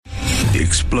The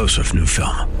explosive new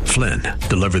film, Flynn,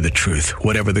 deliver the truth,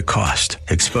 whatever the cost,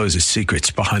 exposes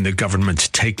secrets behind the government's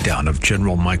takedown of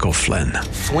General Michael Flynn.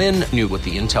 Flynn knew what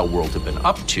the intel world had been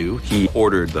up to. He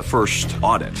ordered the first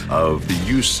audit of the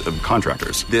use of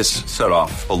contractors. This set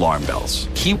off alarm bells.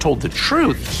 He told the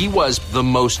truth. He was the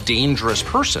most dangerous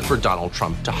person for Donald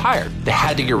Trump to hire. They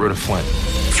had to get rid of Flynn.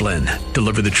 Flynn,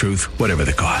 deliver the truth, whatever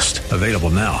the cost. Available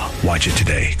now. Watch it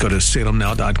today. Go to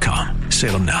salemnow.com.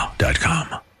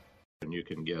 salemnow.com. And you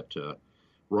can get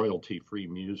royalty-free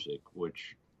music,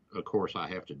 which, of course, I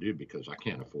have to do because I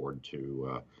can't afford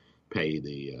to pay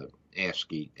the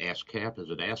ASCAP. Is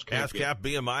it ASCAP? ASCAP,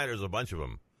 BMI, there's a bunch of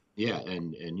them. Yeah,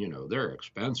 and you know, they're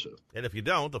expensive. And if you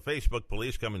don't, the Facebook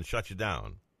police come and shut you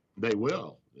down. They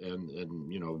will. And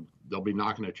you know, they'll be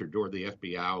knocking at your door. The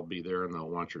FBI will be there, and they'll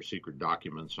want your secret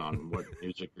documents on what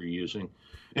music you're using.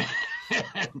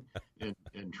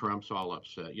 and Trump's all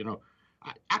upset. You know,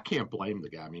 I can't blame the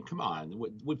guy. I mean, come on.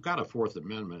 We've got a Fourth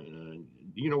Amendment. And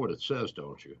you know what it says,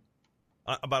 don't you?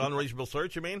 About unreasonable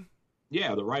search, you mean?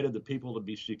 Yeah, the right of the people to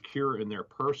be secure in their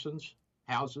persons,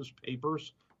 houses,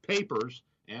 papers,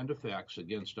 and effects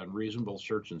against unreasonable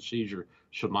search and seizure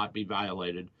shall not be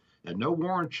violated, and no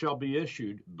warrant shall be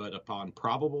issued but upon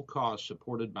probable cause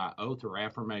supported by oath or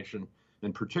affirmation,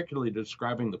 and particularly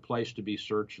describing the place to be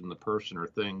searched and the person or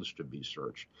things to be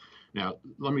searched. Now,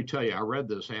 let me tell you, I read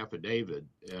this affidavit,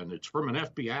 and it's from an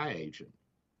FBI agent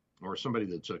or somebody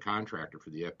that's a contractor for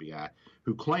the FBI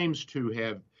who claims to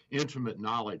have intimate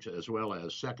knowledge as well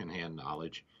as secondhand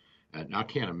knowledge. And I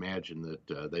can't imagine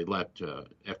that they let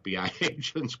FBI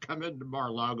agents come into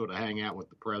Mar-a-Lago to hang out with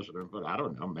the president, but I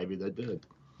don't know, maybe they did.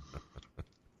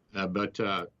 But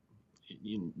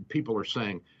people are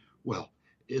saying, well,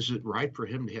 is it right for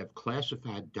him to have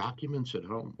classified documents at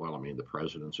home? Well, I mean, the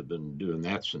presidents have been doing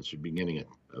that since the beginning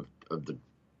of the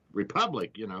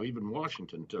republic. You know, even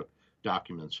Washington took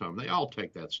documents home. They all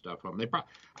take that stuff home.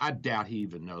 I doubt he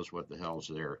even knows what the hell's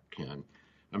there, Ken.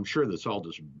 I'm sure that's all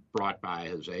just brought by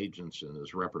his agents and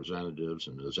his representatives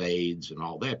and his aides and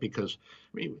all that, because,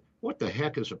 I mean, what the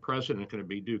heck is a president going to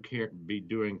be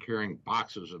doing carrying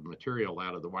boxes of material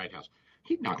out of the White House?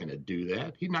 He's not going to do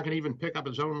that. He's not going to even pick up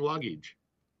his own luggage,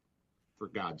 for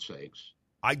God's sakes.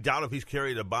 I doubt if he's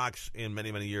carried a box in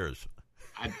many, many years.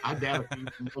 I doubt if he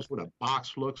knows what a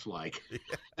box looks like.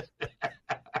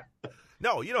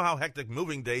 No, you know how hectic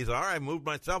moving days are. I moved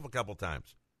myself a couple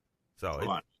times.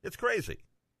 So it's crazy.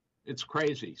 It's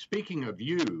crazy. Speaking of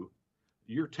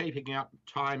you're taking out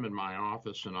time in my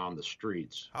office and on the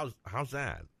streets. How's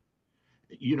that?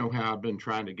 You know how I've been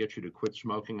trying to get you to quit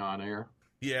smoking on air?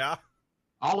 Yeah.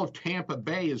 All of Tampa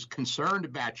Bay is concerned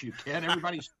about you, Ken.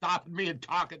 Everybody's stopping me and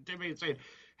talking to me and saying,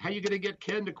 how are you going to get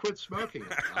Ken to quit smoking?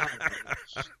 I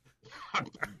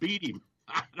beat him.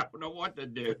 I don't know what to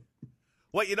do.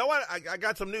 Well, you know what? I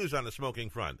got some news on the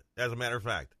smoking front, as a matter of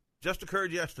fact. Just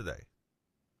occurred yesterday.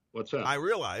 What's up? I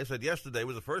realized that yesterday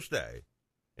was the first day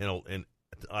in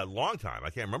a long time,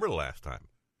 I can't remember the last time,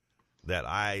 that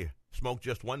I smoked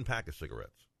just one pack of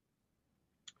cigarettes.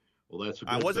 Well, that's a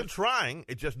good I wasn't thing. trying.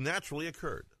 It just naturally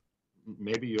occurred.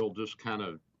 Maybe you'll just kind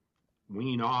of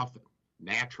wean off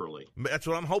naturally. That's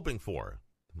what I'm hoping for.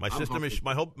 My system is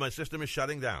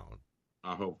shutting down.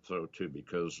 I hope so, too,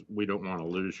 because we don't want to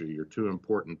lose you. You're too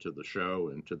important to the show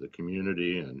and to the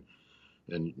community, and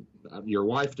your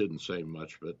wife didn't say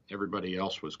much, but everybody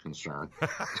else was concerned.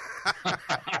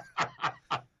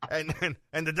 and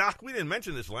the doc, we didn't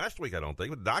mention this last week, I don't think,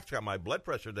 but the doc's got my blood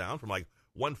pressure down from like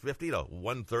 150 to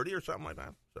 130 or something like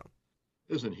that. So,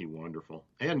 isn't he wonderful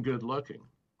and good looking?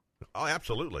 Oh,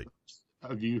 absolutely.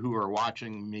 Of you who are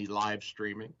watching me live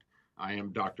streaming, I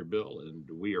am Dr. Bill, and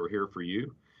we are here for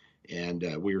you. And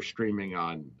we are streaming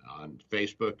on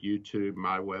Facebook, YouTube,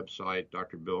 my website,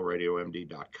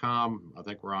 drbillradiomd.com. I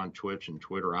think we're on Twitch and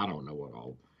Twitter. I don't know what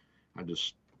all. I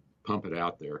just pump it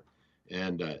out there.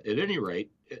 And at any rate,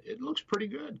 it looks pretty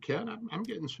good, Ken. I'm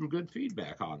getting some good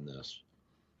feedback on this.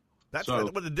 That's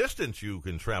what the distance you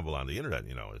can travel on the internet,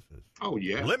 you know, is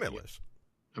limitless.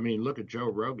 I mean, look at Joe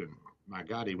Rogan. My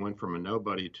God, he went from a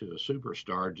nobody to a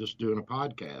superstar just doing a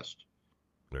podcast.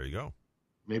 There you go.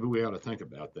 Maybe we ought to think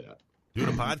about that. Doing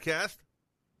a podcast?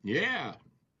 Yeah.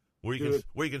 Where you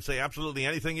can say absolutely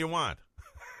anything you want.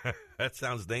 That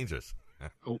sounds dangerous.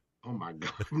 Oh my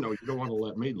God. No, you don't want to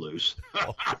let me loose.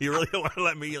 Oh, you really don't want to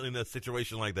let me in a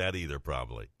situation like that either,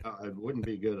 probably. It wouldn't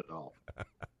be good at all.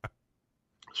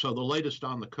 So the latest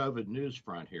on the COVID news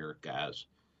front here, guys.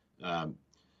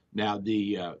 Now,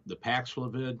 the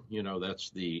Paxlovid, you know, that's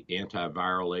the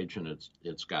antiviral agent.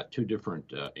 It's got two different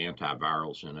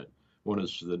antivirals in it. One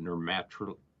is the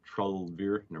nirmatrelvir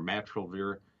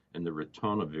and the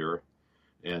ritonavir.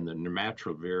 and the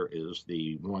nirmatrelvir is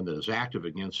the one that is active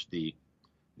against the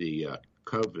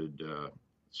COVID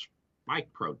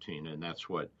spike protein, and that's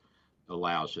what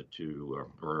allows it to,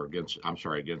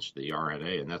 against the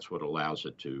RNA, and that's what allows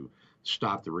it to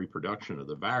stop the reproduction of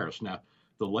the virus. Now,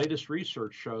 the latest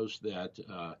research shows that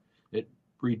it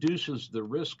reduces the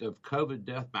risk of COVID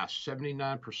death by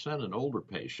 79% in older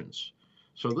patients.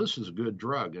 So this is a good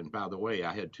drug. And by the way,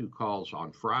 I had 2 calls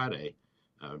on Friday.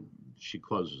 She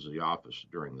closes the office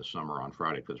during the summer on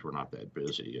Friday because we're not that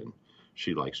busy, and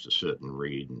she likes to sit and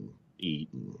read and eat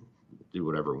and do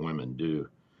whatever women do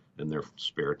in their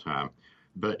spare time.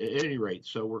 But at any rate,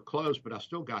 so we're closed, but I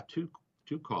still got two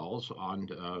calls on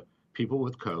people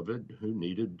with COVID who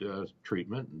needed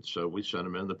treatment, and so we sent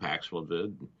them in the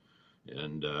Paxlovid,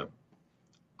 and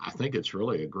I think it's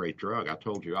really a great drug. I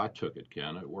told you I took it,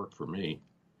 Ken. It worked for me.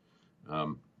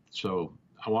 So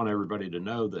I want everybody to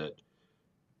know that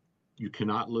you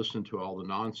cannot listen to all the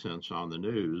nonsense on the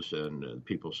news and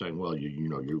people saying, well,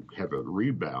 you have a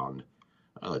rebound.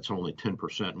 It's only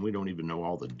 10%, and we don't even know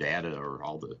all the data or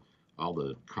all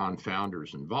the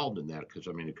confounders involved in that, because,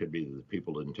 I mean, it could be that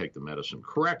people didn't take the medicine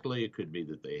correctly. It could be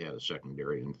that they had a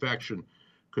secondary infection.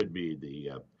 Could be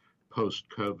the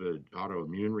post-COVID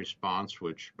autoimmune response,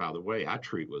 which, by the way, I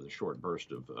treat with a short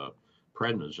burst of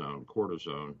prednisone,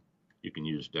 cortisone. You can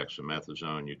use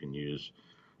dexamethasone. You can use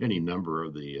any number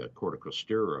of the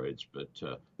corticosteroids, but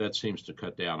that seems to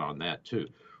cut down on that, too.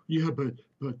 Yeah,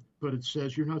 but it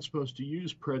says you're not supposed to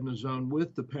use prednisone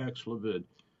with the Paxlovid.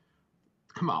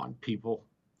 Come on, people.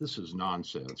 This is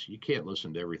nonsense. You can't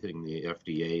listen to everything the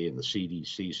FDA and the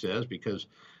CDC says, because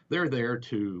they're there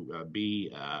to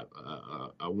be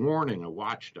a warning, a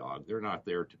watchdog. They're not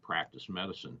there to practice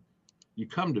medicine. You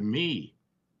come to me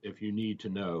if you need to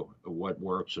know what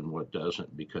works and what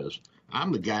doesn't, because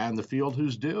I'm the guy in the field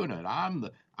who's doing it.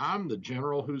 I'm the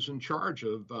general who's in charge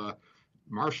of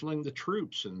marshaling the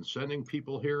troops and sending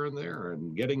people here and there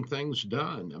and getting things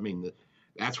done. I mean,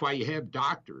 that's why you have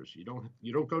doctors. You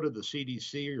don't go to the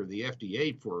CDC or the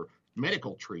FDA for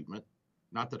medical treatment.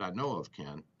 Not that I know of,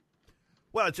 Ken.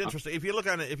 Well, it's interesting. If you look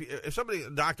on it, if a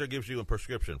doctor gives you a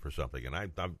prescription for something, and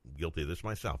I'm guilty of this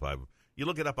myself, you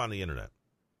look it up on the internet,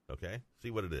 okay?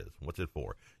 See what it is. What's it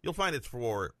for? You'll find it's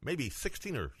for maybe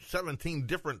 16 or 17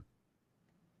 different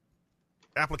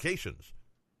applications.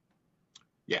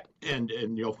 Yeah, and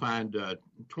you'll find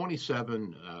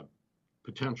 27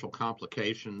 potential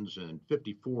complications and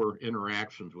 54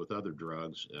 interactions with other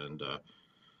drugs.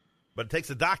 But it takes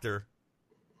a doctor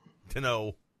to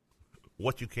know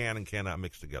what you can and cannot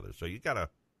mix together. So you gotta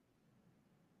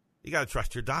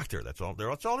trust your doctor. That's all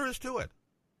there is to it.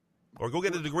 Or go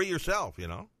get a degree yourself, you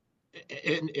know.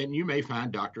 And you may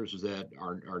find doctors that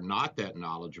are not that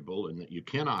knowledgeable and that you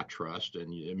cannot trust,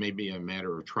 and it may be a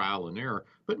matter of trial and error.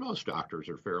 But most doctors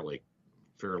are fairly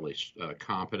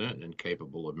competent and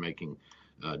capable of making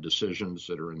decisions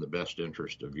that are in the best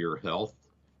interest of your health,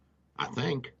 I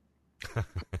think.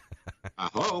 I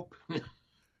hope.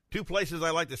 2 places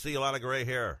I like to see a lot of gray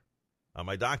hair: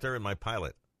 my doctor and my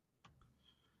pilot.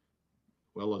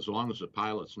 Well, as long as the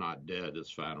pilot's not dead,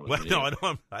 it's fine with me. Well,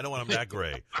 no, I don't want him that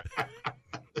gray.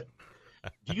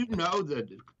 Do you know that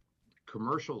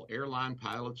commercial airline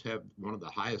pilots have one of the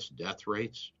highest death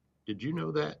rates? Did you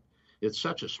know that? It's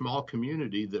such a small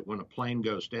community that when a plane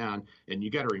goes down, and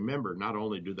you got to remember, not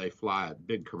only do they fly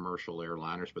big commercial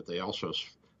airliners, but they also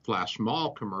fly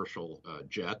small commercial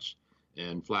jets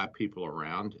and fly people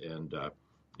around. And,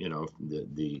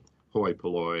 the hoi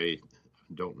polloi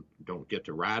don't get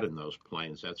to ride in those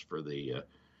planes. That's for the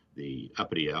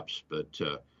uppity ups. But,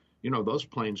 those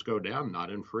planes go down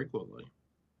not infrequently.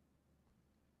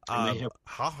 But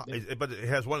it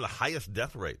has one of the highest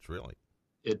death rates, really.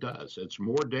 It does. It's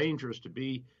more dangerous to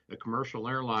be a commercial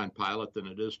airline pilot than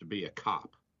it is to be a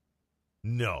cop.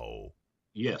 No.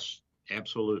 Yes,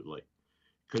 absolutely.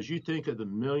 Because you think of the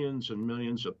millions and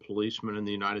millions of policemen in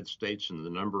the United States and the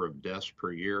number of deaths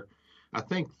per year. I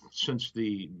think since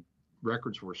the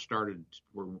records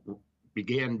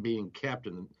began being kept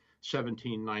in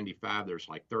 1795, there's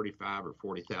like 35 or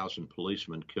 40,000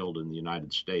 policemen killed in the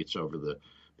United States over the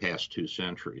past 2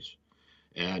 centuries.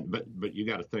 But you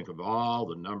got to think of all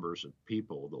the numbers of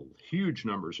people, the huge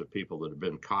numbers of people that have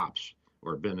been cops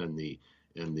or been in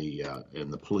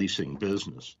the policing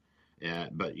business.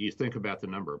 But you think about the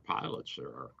number of pilots there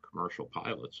are, commercial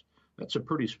pilots. That's a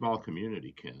pretty small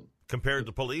community, Ken. Compared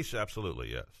to police,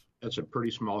 absolutely, yes. That's a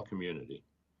pretty small community.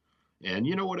 And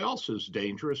you know what else is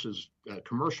dangerous is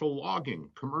commercial logging,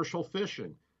 commercial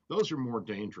fishing. Those are more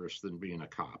dangerous than being a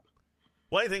cop.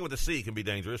 Well, anything with the sea can be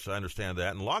dangerous. I understand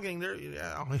that. And logging,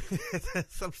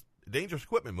 some dangerous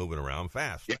equipment moving around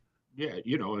fast. Yeah,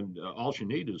 and all you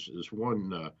need is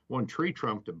one tree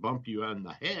trunk to bump you on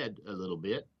the head a little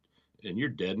bit, and you're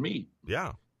dead meat.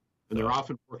 Yeah. And they're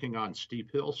often working on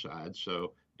steep hillsides,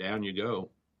 so down you go.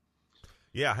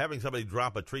 Yeah, having somebody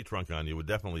drop a tree trunk on you would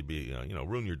definitely be,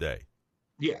 ruin your day.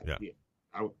 Yeah.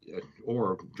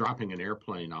 Or dropping an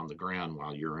airplane on the ground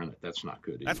while you're in it. That's not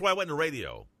good either. That's why I went to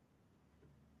radio.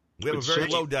 We have a very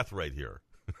low death rate here.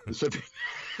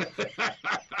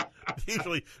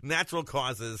 Usually natural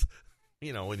causes,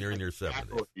 when you're in your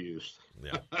 70s. Abuse.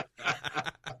 Yeah.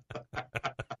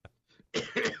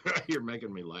 You're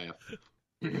making me laugh.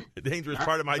 The dangerous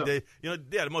part of my day,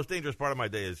 the most dangerous part of my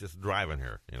day is just driving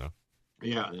here,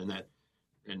 Yeah,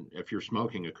 and if you're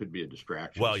smoking, it could be a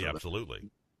distraction. Well, yeah, absolutely.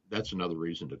 That's another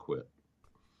reason to quit.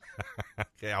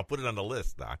 Okay, I'll put it on the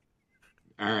list, Doc.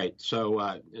 All right, so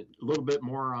a little bit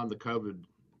more on the COVID,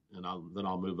 and then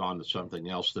I'll move on to something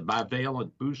else. The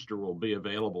bivalent booster will be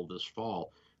available this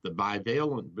fall. The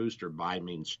bivalent booster, bi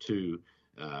means two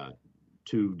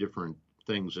different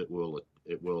things that will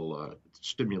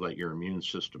stimulate your immune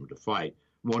system to fight.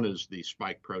 One is the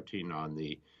spike protein on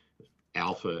the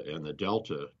Alpha and the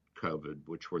Delta COVID,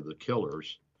 which were the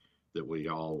killers that we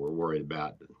all were worried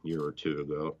about a year or two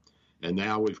ago. And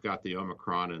now we've got the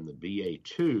Omicron and the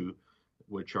BA2,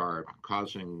 which are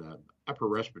causing upper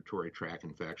respiratory tract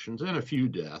infections and a few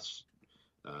deaths.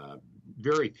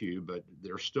 Very few, but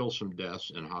there's still some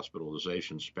deaths and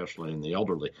hospitalizations, especially in the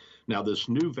elderly. Now, this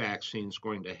new vaccine is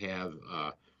going to have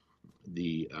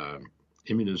the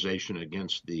immunization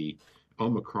against the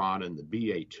Omicron and the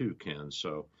BA2, Ken.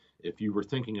 So if you were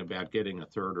thinking about getting a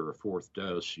third or a fourth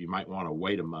dose, you might want to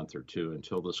wait a month or two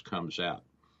until this comes out.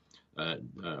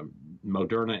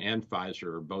 Moderna and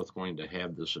Pfizer are both going to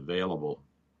have this available.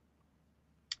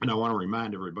 And I want to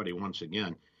remind everybody once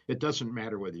again, it doesn't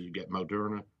matter whether you get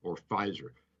Moderna or Pfizer.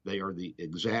 They are the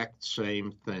exact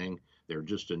same thing. They're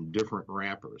just in different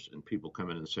wrappers. And people come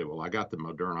in and say, well, I got the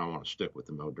Moderna. I want to stick with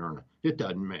the Moderna. It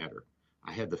doesn't matter.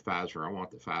 I had the Pfizer. I want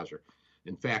the Pfizer.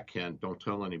 In fact, Ken, don't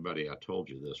tell anybody I told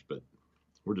you this, but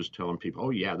we're just telling people, oh,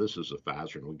 yeah, this is a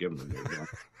Pfizer, and we give them the Moderna.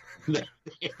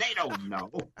 They don't know.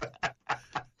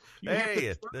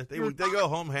 Hey, they go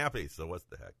home happy, so what's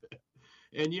the heck?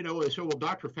 And, so, well,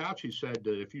 Dr. Fauci said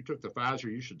if you took the Pfizer,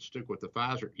 you should stick with the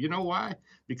Pfizer. You know why?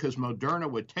 Because Moderna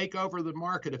would take over the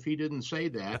market if he didn't say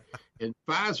that. And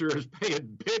Pfizer is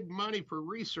paying big money for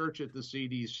research at the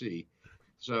CDC.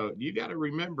 So you got to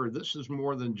remember, this is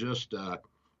more than just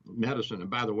medicine. And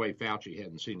by the way, Fauci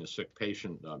hadn't seen a sick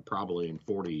patient probably in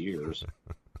 40 years.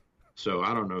 So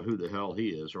I don't know who the hell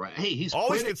he is. Right? Hey, he's always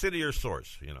quitting. Consider your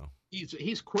source,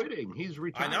 He's quitting. He's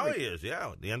retiring. I know he is, yeah,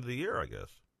 at the end of the year, I guess.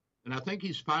 And I think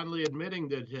he's finally admitting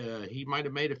that he might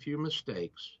have made a few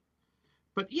mistakes.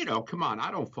 But, come on,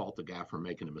 I don't fault the guy for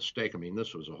making a mistake. I mean,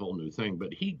 this was a whole new thing,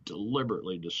 but he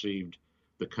deliberately deceived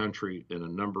the country on a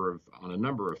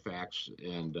number of facts.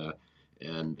 And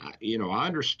I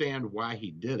understand why he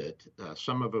did it.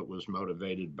 Some of it was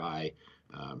motivated by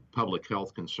public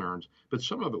health concerns, but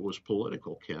some of it was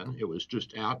political, Ken. It was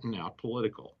just out and out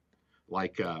political,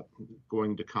 like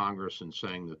going to Congress and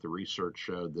saying that the research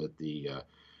showed that the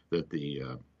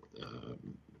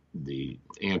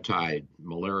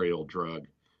anti-malarial drug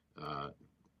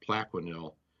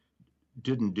Plaquenil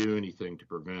didn't do anything to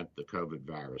prevent the COVID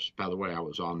virus. By the way, I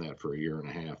was on that for a year and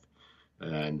a half,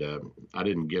 and I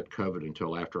didn't get COVID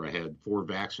until after I had 4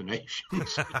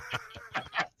 vaccinations.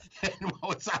 And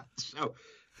so,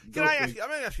 I'm going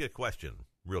to ask you a question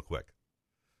real quick.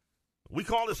 We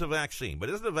call this a vaccine, but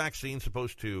isn't a vaccine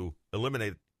supposed to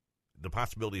eliminate the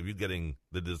possibility of you getting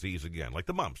the disease again, like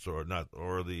the mumps or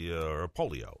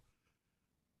polio?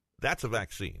 That's a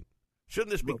vaccine. Shouldn't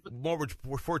this be more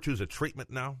referred to as a treatment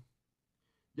now?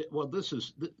 Well,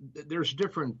 there's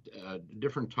different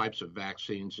types of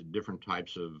vaccines and different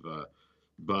types of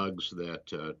bugs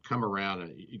that come around.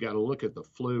 And you got to look at the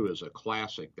flu as a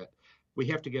classic. That we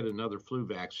have to get another flu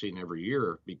vaccine every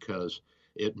year because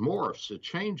it morphs, it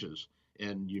changes.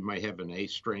 And you may have an A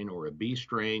strain or a B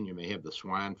strain. You may have the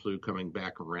swine flu coming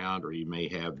back around, or you may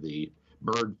have the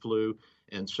bird flu.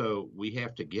 And so we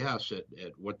have to guess at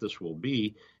what this will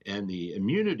be. And the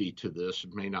immunity to this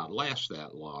may not last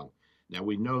that long. Now,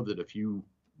 we know that if you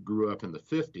grew up in the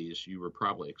 50s, you were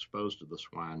probably exposed to the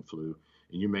swine flu,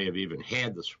 and you may have even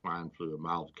had the swine flu, a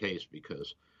mild case,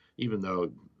 because even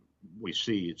though we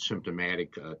see it's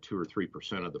symptomatic 2 or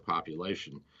 3% of the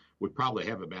population, we probably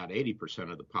have about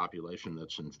 80% of the population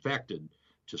that's infected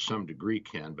to some degree,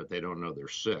 Ken, but they don't know they're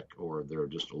sick or they're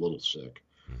just a little sick.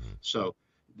 Mm-hmm. So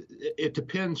it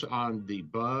depends on the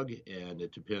bug, and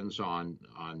it depends on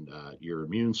your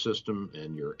immune system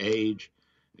and your age.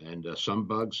 And some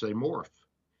bugs, they morph.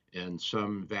 and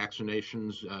some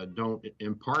vaccinations don't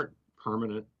impart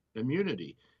permanent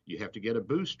immunity. You have to get a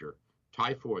booster.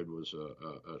 Typhoid was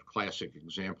a classic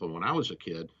example. When I was a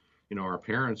kid, our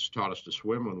parents taught us to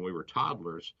swim when we were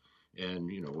toddlers.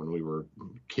 And, when we were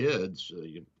kids,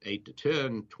 8 to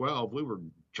 10, 12, we were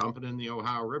jumping in the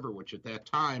Ohio River, which at that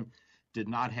time did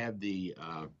not have the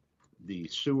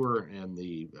sewer and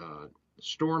the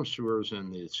storm sewers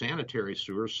and the sanitary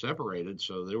sewers separated.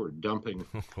 So they were dumping.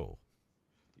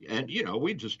 And,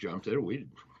 we just jumped in. We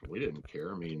didn't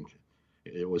care. I mean,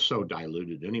 it was so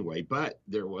diluted anyway. But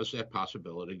there was that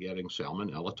possibility of getting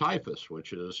Salmonella typhus,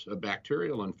 which is a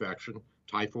bacterial infection,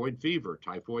 typhoid fever,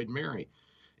 typhoid Mary.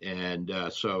 And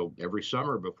so every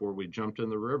summer before we jumped in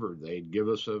the river, they'd give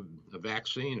us a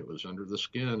vaccine. It was under the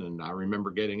skin. And I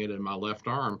remember getting it in my left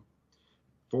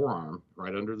forearm,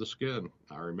 right under the skin.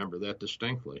 I remember that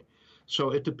distinctly.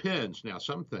 So it depends. Now,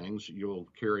 some things you'll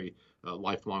carry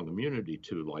lifelong immunity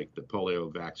to, like the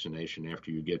polio vaccination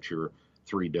after you get your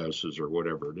 3 doses or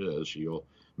whatever it is.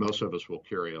 Most of us will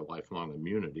carry a lifelong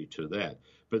immunity to that.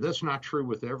 But that's not true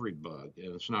with every bug,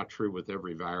 and it's not true with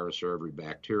every virus or every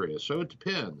bacteria. So it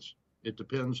depends. It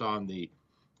depends on the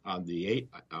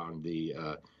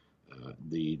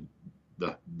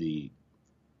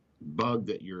bug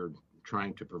that you're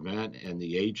trying to prevent and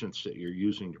the agents that you're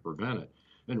using to prevent it.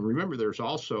 And remember, there's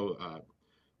also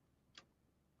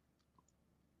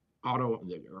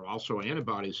there are also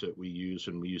antibodies that we use,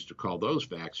 and we used to call those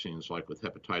vaccines, like with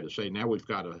hepatitis A. Now we've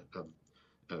got a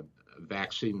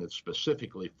vaccine that's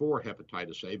specifically for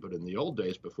hepatitis A, but in the old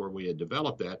days, before we had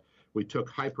developed that, we took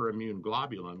hyperimmune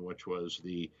globulin, which was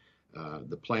the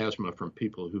plasma from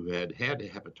people who had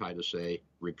hepatitis A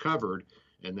recovered,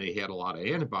 and they had a lot of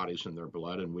antibodies in their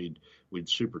blood, and we'd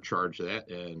supercharge that.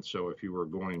 And so if you were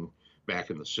going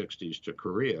back in the 60s to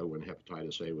Korea when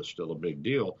hepatitis A was still a big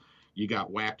deal, you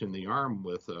got whacked in the arm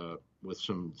with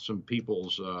some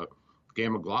people's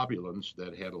gamma globulins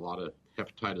that had a lot of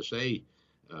hepatitis A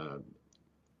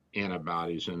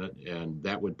antibodies in it, and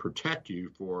that would protect you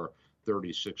for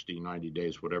 30, 60, 90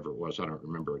 days, whatever it was. I don't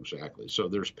remember exactly. So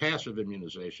there's passive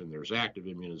immunization, there's active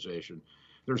immunization,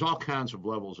 there's all kinds of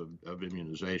levels of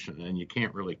immunization, and you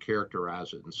can't really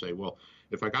characterize it and say, well,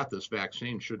 if I got this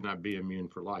vaccine, shouldn't I be immune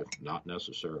for life? Not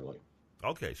necessarily.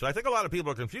 Okay, so I think a lot of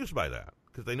people are confused by that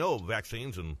because they know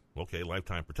vaccines and,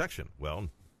 lifetime protection. Well,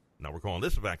 now we're calling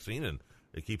this a vaccine, and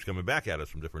it keeps coming back at us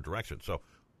from different directions. So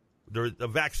a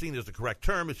vaccine is the correct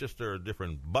term. It's just there are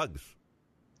different bugs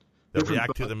that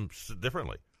react to them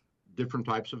differently. Different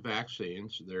types of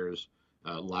vaccines. There's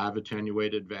live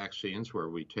attenuated vaccines where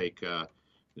we take,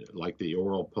 like the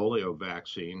oral polio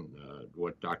vaccine.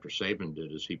 What Dr. Sabin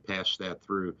did is he passed that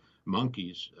through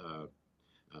monkeys.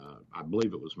 I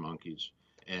believe it was monkeys.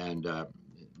 And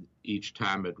each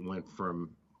time it went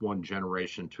from one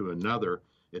generation to another,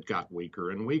 it got weaker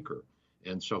and weaker.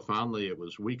 And so finally it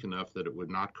was weak enough that it would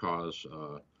not cause,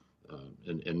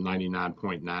 in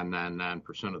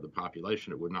 99.999% of the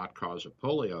population, it would not cause a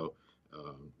polio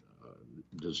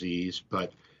disease,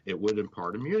 but it would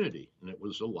impart immunity. And it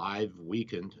was a live,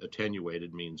 weakened,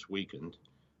 attenuated means weakened,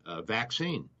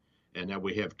 vaccine. And now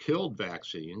we have killed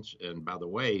vaccines. And by the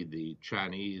way, the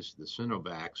Chinese, the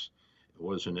Sinovac,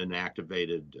 was an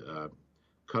inactivated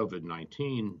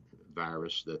COVID-19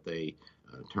 virus that they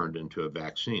turned into a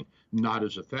vaccine. Not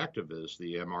as effective as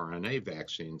the mRNA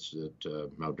vaccines that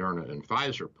Moderna and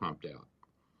Pfizer pumped out.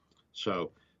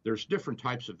 So there's different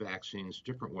types of vaccines,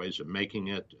 different ways of making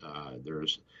it.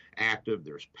 There's active,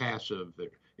 there's passive.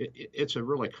 It's a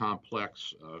really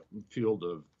complex field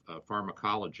of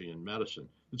pharmacology and medicine.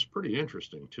 It's pretty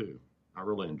interesting, too. I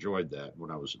really enjoyed that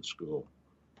when I was in school.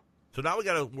 So now we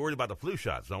got to worry about the flu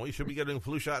shots, don't we? Should we get a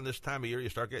flu shot in this time of year? You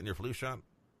start getting your flu shot?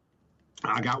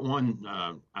 I got one,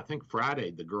 I think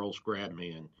Friday. The girls grabbed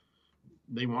me, and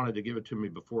they wanted to give it to me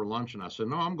before lunch. And I said,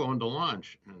 no, I'm going to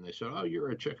lunch. And they said, oh,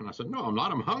 you're a chicken. I said, no, I'm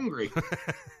not. I'm hungry.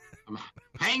 I'm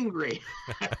hangry.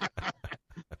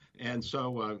 And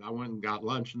so I went and got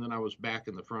lunch, and then I was back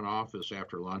in the front office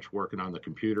after lunch working on the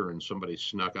computer, and somebody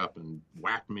snuck up and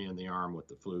whacked me in the arm with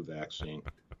the flu vaccine.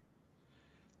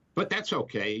 But that's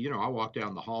okay. You know, I walk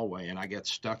down the hallway, and I get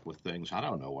stuck with things. I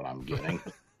don't know what I'm getting.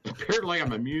 Apparently,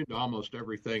 I'm immune to almost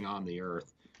everything on the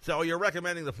earth. So you're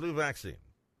recommending the flu vaccine?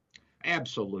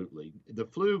 Absolutely. The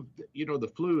flu,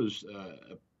 the flu is,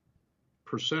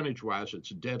 percentage-wise, it's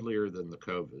deadlier than the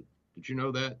COVID. Did you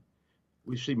know that?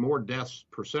 We see more deaths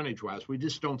percentage-wise. We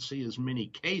just don't see as many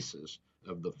cases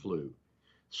of the flu.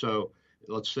 So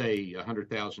let's say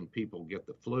 100,000 people get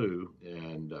the flu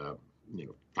and,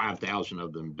 5,000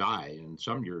 of them die. And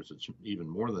some years it's even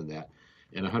more than that.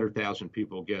 and 100,000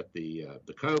 people get the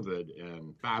COVID,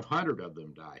 and 500 of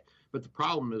them die. But the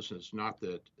problem is, it's not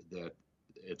that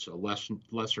it's a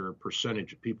lesser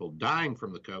percentage of people dying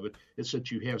from the COVID. It's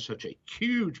that you have such a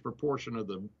huge proportion of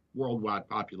the worldwide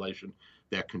population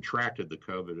that contracted the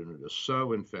COVID, and it is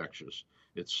so infectious.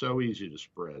 It's so easy to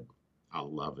spread. I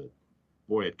love it.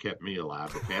 Boy, it kept me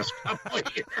alive the past couple of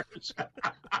years.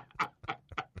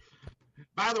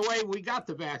 By the way, we got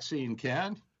the vaccine,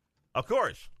 Ken. Of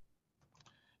course.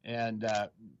 And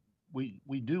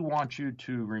we do want you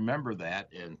to remember that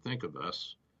and think of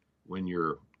us when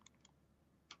you're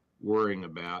worrying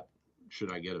about,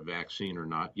 should I get a vaccine or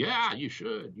not? Yeah, you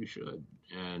should. You should.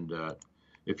 And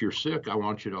if you're sick, I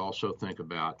want you to also think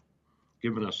about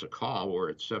giving us a call.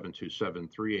 We're at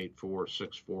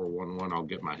 727-384-6411. I'll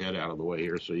get my head out of the way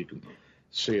here so you can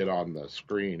see it on the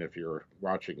screen if you're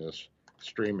watching us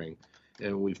streaming.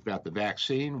 And we've got the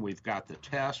vaccine, we've got the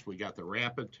test, we got the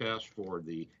rapid test for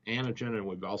the antigen, and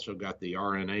we've also got the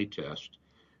RNA test.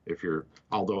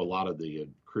 Although a lot of the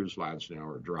cruise lines now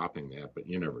are dropping that, but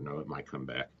you never know, it might come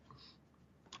back.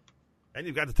 And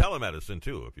you've got the telemedicine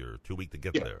too, if you're too weak to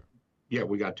get there. Yeah,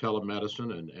 we got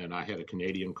telemedicine, and I had a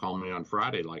Canadian call me on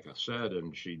Friday, like I said,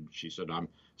 and she said, I'm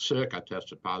sick. I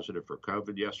tested positive for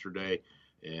COVID yesterday,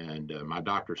 and my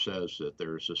doctor says that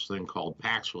there's this thing called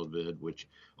Paxlovid, which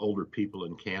older people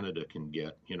in Canada can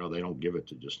get. You know, they don't give it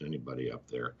to just anybody up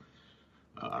there.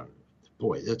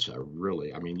 Boy, it's a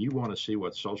really, I mean, you want to see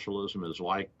what socialism is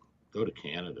like, go to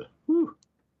Canada. Whew.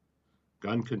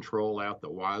 Gun control out the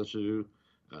wazoo.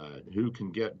 Who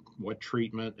can get what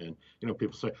treatment, and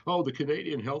people say, "Oh, the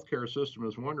Canadian healthcare system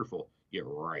is wonderful." Yeah,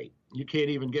 right. You can't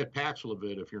even get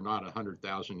Paxlovid if you're not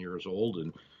 100,000 years old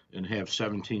and have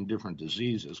 17 different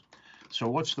diseases. So,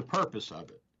 what's the purpose of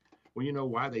it? Well, you know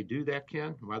why they do that,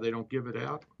 Ken? Why they don't give it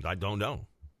out? I don't know.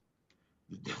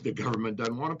 The government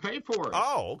doesn't want to pay for it.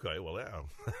 Oh, okay. Well, yeah.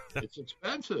 It's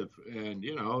expensive, and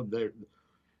they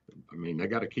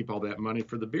got to keep all that money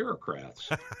for the bureaucrats.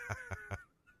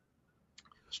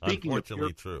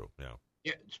 Unfortunately, true. Yeah.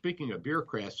 Speaking of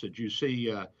bureaucrats, did you see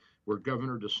where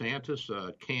Governor DeSantis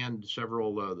canned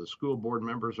several of the school board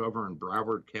members over in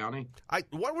Broward County?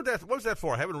 What was that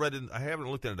for? I haven't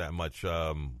looked into that much.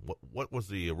 What was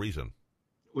the reason?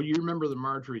 Well, you remember the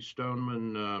Marjorie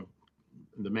Stoneman,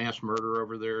 the mass murder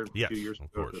over there a few years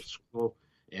ago at the school,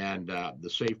 and the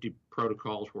safety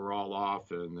protocols were all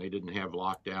off, and they didn't have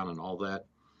lockdown and all that.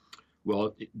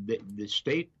 Well, the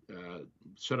state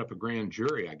set up a grand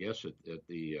jury, I guess, at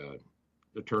the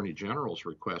Attorney General's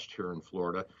request here in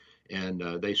Florida, and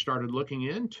they started looking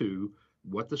into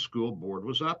what the school board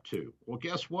was up to. Well,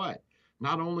 guess what?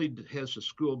 Not only has the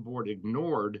school board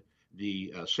ignored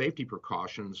the safety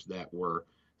precautions that were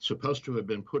supposed to have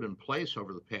been put in place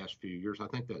over the past few years. I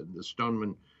think that the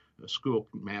Stoneman school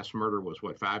mass murder was,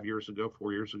 4 years ago?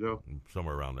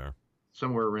 Somewhere around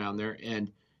there.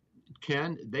 And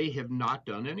Ken, they have not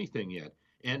done anything yet.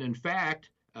 And in fact,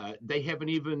 they haven't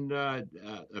even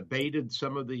abated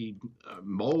some of the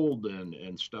mold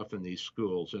and stuff in these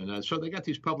schools. And so they got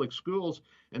these public schools,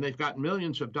 and they've got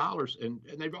millions of dollars. And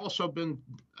they've also been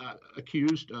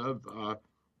accused of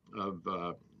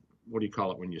what do you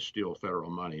call it when you steal federal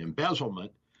money?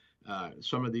 Embezzlement.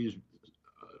 Some of these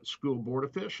school board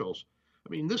officials. I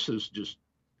mean, this is just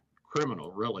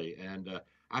criminal, really. And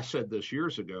I said this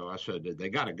years ago. I said they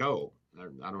got to go.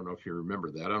 I don't know if you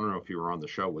remember that. I don't know if you were on the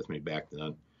show with me back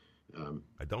then.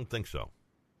 I don't think so.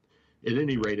 At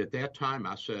any rate, at that time,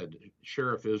 I said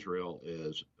Sheriff Israel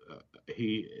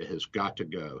he has got to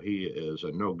go. He is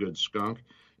a no good skunk.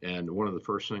 And one of the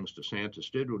first things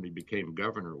DeSantis did when he became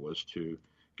governor was to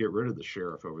get rid of the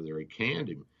sheriff over there. He canned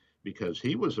him because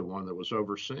he was the one that was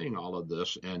overseeing all of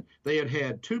this. And they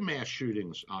had 2 mass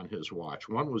shootings on his watch.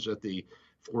 One was at the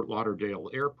Fort Lauderdale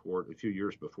Airport a few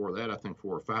years before that. I think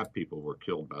 4 or 5 people were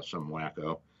killed by some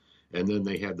wacko. And then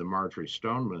they had the Marjorie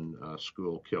Stoneman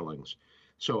school killings.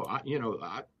 So,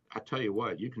 I tell you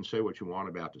what, you can say what you want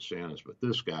about DeSantis, but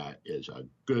this guy is a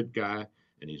good guy,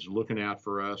 and he's looking out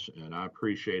for us, and I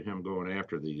appreciate him going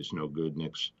after these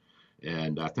no-goodniks.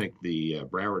 And I think the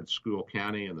Broward School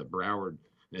County and the Broward,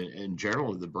 in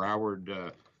general, the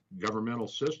Broward governmental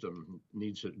system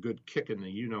needs a good kick in the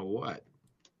you-know-what.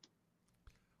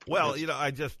 Well,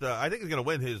 I think he's going to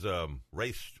win his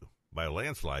race by a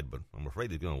landslide, but I'm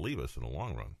afraid he's going to leave us in the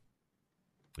long run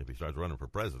if he starts running for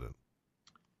president.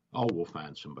 Oh, we'll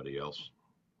find somebody else.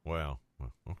 Well,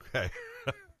 okay.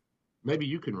 Maybe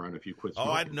you can run if you quit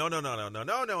smoking. No.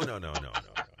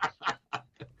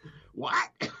 What?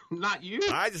 Not you?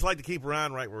 I just like to keep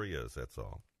Ron right where he is, that's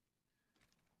all.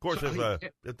 Of course,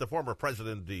 if the former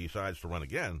president decides to run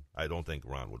again, I don't think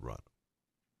Ron would run.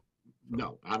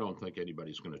 No, I don't think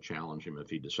anybody's going to challenge him if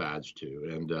he decides to.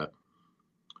 And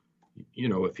you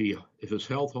know, if his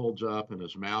health holds up and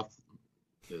his mouth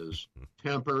is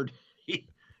tempered,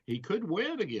 he could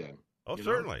win again. Oh,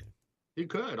 certainly. He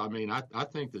could. I mean, I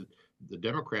think that the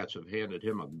Democrats have handed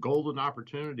him a golden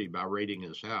opportunity by raiding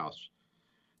his house.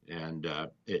 And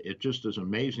it just is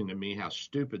amazing to me how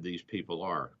stupid these people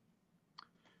are.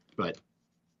 But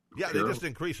yeah, they just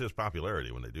increase his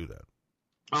popularity when they do that.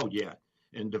 Oh, yeah,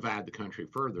 and divide the country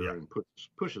further and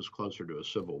push us closer to a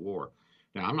civil war.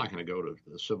 Now, I'm not going to go to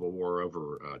the civil war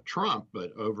over Trump,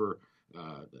 but over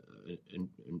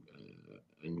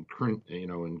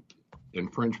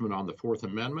infringement on the Fourth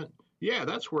Amendment. Yeah,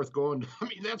 that's worth going. I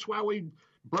mean, that's why we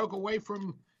broke away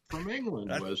from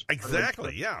England.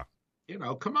 Exactly. Yeah. You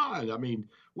know, come on. I mean,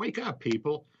 wake up,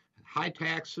 people. High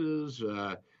taxes,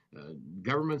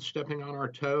 government stepping on our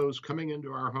toes, coming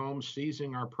into our homes,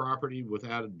 seizing our property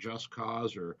without a just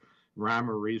cause or rhyme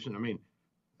or reason. I mean,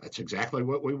 that's exactly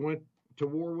what we went to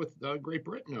war with Great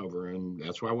Britain over, and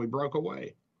that's why we broke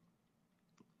away.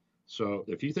 So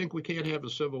if you think we can't have a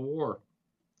civil war,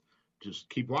 just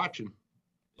keep watching.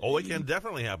 Oh, it can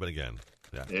definitely happen again.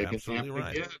 Yeah, absolutely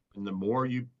right. Again. And the more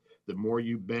you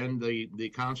bend the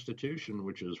Constitution,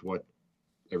 which is what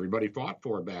everybody fought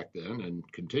for back then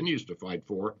and continues to fight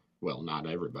for. Well, not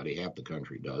everybody. Half the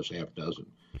country does. Half doesn't.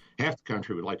 Half the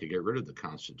country would like to get rid of the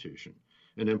Constitution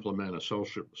and implement a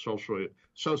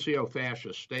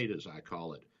socio-fascist state, as I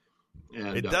call it.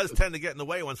 And it does tend to get in the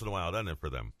way once in a while, doesn't it, for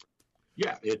them?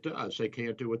 Yeah, it does. They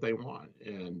can't do what they want.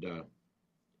 And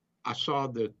I saw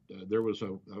that there was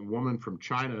a woman from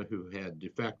China who had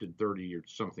defected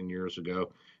 30-something years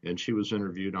ago, and she was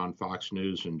interviewed on Fox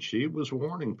News, and she was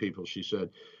warning people. She said,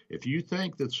 if you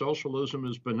think that socialism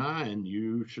is benign,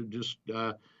 you should just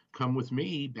come with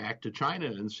me back to China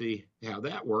and see how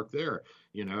that worked there.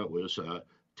 You know, it was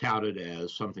touted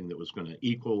as something that was going to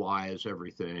equalize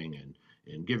everything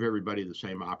and give everybody the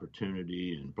same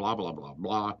opportunity and blah, blah, blah,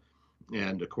 blah.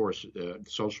 And, of course,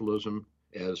 socialism,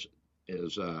 as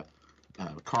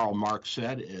Karl Marx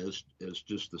said, is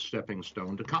just the stepping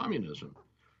stone to communism.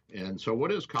 And so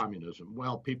what is communism?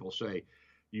 Well, people say,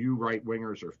 you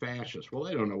right-wingers are fascists. Well,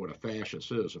 they don't know what a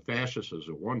fascist is. A fascist is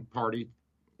a one-party.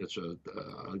 It's a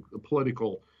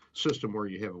political system where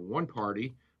you have one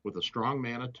party with a strong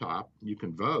man at top. You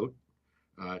can vote,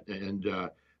 but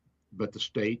the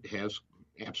state has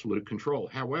absolute control.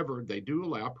 However, they do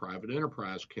allow private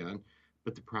enterprise, Ken,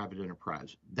 but the private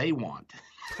enterprise they want.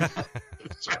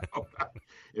 So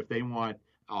if they want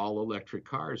all electric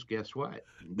cars, guess what?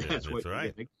 That's what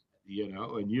right. You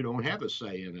know, and you don't have a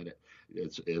say in it.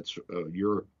 It's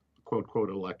your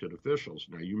quote elected officials.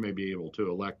 Now you may be able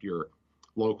to elect your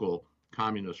local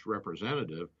communist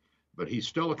representative, but he's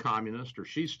still a communist or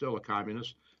she's still a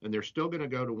communist, and they're still going to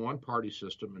go to one party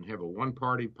system and have a one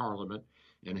party parliament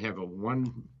and have a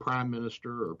one prime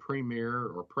minister or premier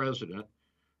or president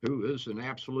who is an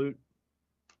absolute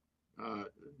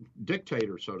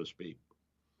dictator, so to speak.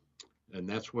 And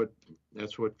that's what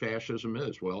fascism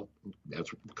is. Well,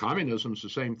 communism's the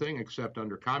same thing, except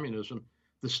under communism,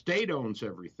 the state owns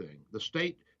everything. The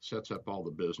state sets up all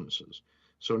the businesses.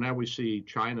 So now we see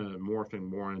China morphing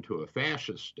more into a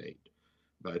fascist state.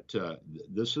 But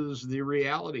this is the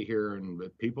reality here, and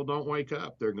if people don't wake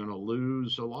up, they're going to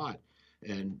lose a lot.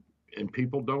 And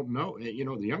people don't know. You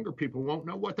know, the younger people won't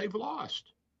know what they've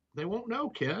lost. They won't know,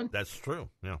 Ken. That's true,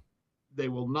 yeah. They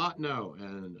will not know.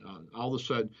 And all of a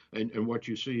sudden, and what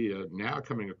you see now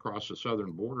coming across the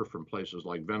southern border from places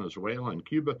like Venezuela and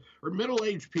Cuba are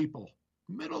middle-aged people.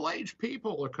 Middle-aged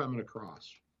people are coming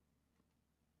across.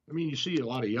 I mean, you see a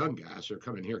lot of young guys that are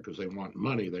coming here because they want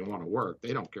money, they want to work.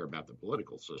 They don't care about the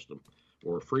political system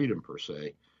or freedom per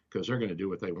se, because they're going to do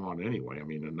what they want anyway. I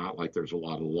mean, not like there's a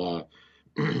lot of law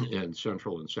in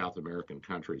Central and South American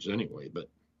countries anyway, but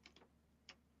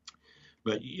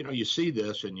you know, you see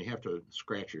this and you have to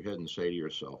scratch your head and say to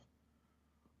yourself,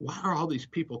 why are all these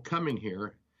people coming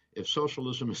here if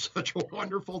socialism is such a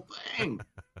wonderful thing?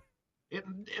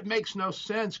 It makes no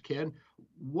sense, Ken.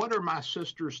 What are my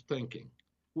sisters thinking?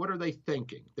 What are they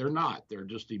thinking? They're not. They're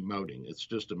just emoting. It's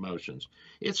just emotions.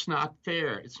 It's not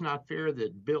fair. It's not fair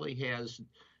that Billy has,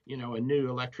 you know, a new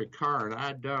electric car and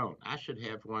I don't. I should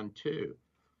have one too.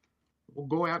 We'll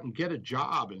go out and get a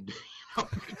job and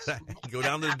go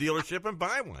down to the dealership and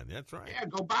buy one. That's right. Yeah,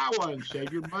 go buy one.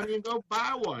 Save your money and go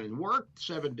buy one. Work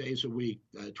 7 days a week,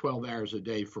 12 hours a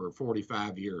day for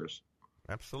 45 years.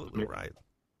 Absolutely right.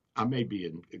 I may be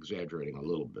exaggerating a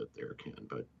little bit there, Ken,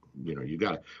 but you know, you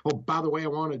got to. Oh, by the way, I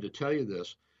wanted to tell you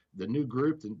this. The new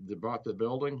group that bought the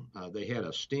building, they had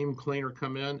a steam cleaner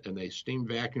come in and they steam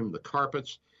vacuumed the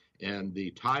carpets And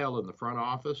the tile in the front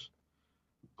office,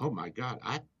 oh my God,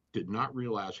 I did not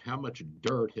realize how much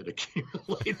dirt had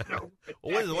accumulated over it.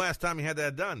 Well, when was the last time you had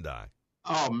that done, Di?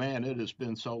 Oh man, it has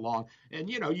been so long. And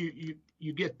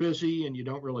you get busy and you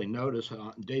don't really notice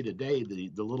day to day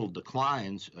the little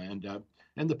declines, and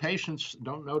the patients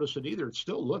don't notice it either. It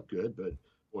still looked good, but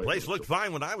boy, Place looked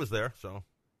fine when I was there, so.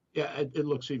 Yeah, it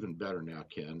looks even better now,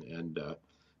 Ken. And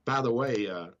by the way,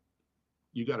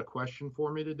 you got a question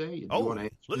for me today? Look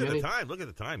at the time. Look at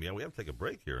the time. Yeah, we have to take a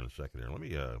break here in a second here. Let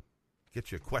me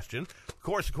get you a question. Of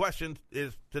course, the question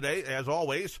is today, as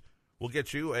always, we'll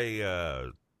get you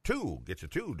two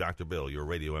Dr. Bill, your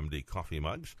Radio MD coffee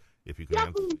mugs. If you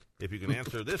can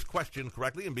answer this question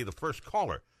correctly and be the first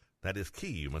caller. That is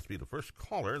key. You must be the first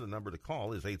caller. The number to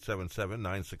call is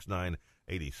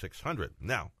 877-969-8600.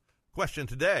 Now, question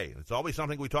today. It's always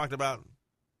something we talked about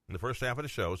in the first half of the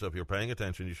show, so if you're paying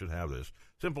attention, you should have this.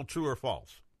 Simple true or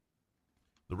false.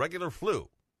 The regular flu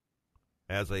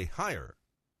has a higher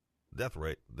death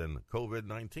rate than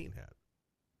COVID-19 had.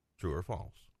 True or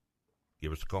false?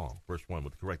 Give us a call. First one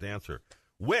with the correct answer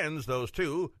wins those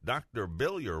two Dr.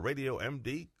 Bill, your Radio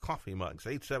MD coffee mugs.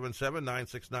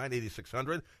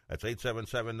 877-969-8600. That's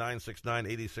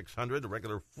 877-969-8600. The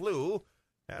regular flu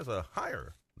has a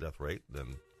higher death rate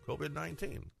than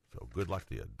COVID-19. So good luck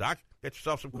to you. Doc, get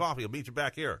yourself some coffee. I'll meet you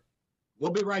back here.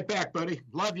 We'll be right back, buddy.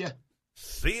 Love you.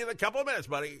 See you in a couple of minutes,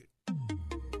 buddy.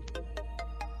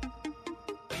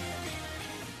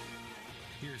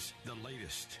 Here's the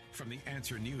latest from the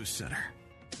Answer News Center.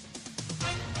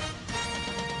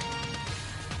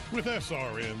 With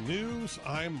SRN News,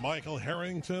 I'm Michael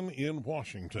Harrington in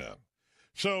Washington.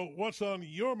 So what's on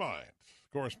your mind?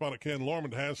 Correspondent Ken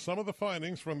Lormand has some of the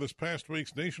findings from this past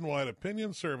week's nationwide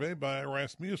opinion survey by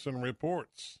Rasmussen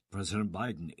Reports. President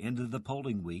Biden ended the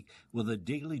polling week with a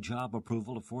daily job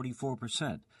approval of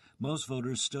 44%. Most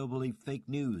voters still believe fake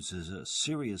news is a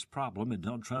serious problem and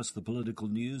don't trust the political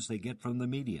news they get from the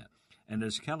media. And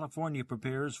as California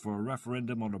prepares for a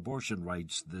referendum on abortion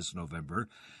rights this November,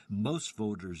 most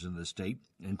voters in the state,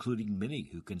 including many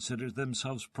who consider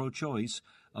themselves pro-choice,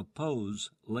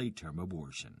 oppose late-term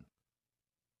abortion.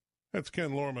 That's Ken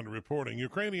Lormand reporting.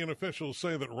 Ukrainian officials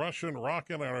say that Russian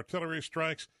rocket and artillery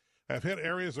strikes have hit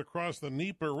areas across the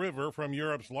Dnieper River from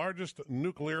Europe's largest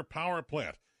nuclear power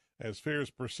plant, as fears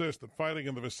persist that fighting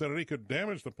in the vicinity could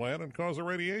damage the plant and cause a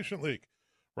radiation leak.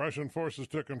 Russian forces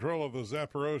took control of the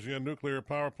Zaporozhye nuclear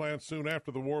power plant soon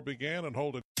after the war began and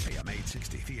hold it. AM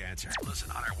 860, The Answer.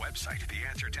 Listen on our website,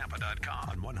 theanswertampa.com,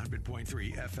 on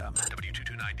 100.3 FM,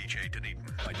 W229DJ Dunedin,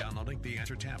 by downloading the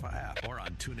Answer Tampa app or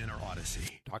on TuneIn or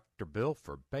Odyssey. Dr. Bill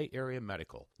for Bay Area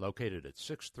Medical, located at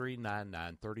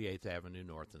 6399 38th Avenue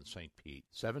North in St. Pete,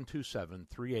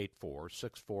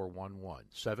 727-384-6411,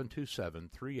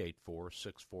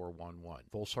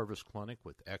 727-384-6411. Full-service clinic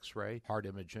with X-ray, heart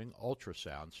imaging,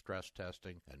 ultrasound, stress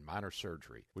testing, and minor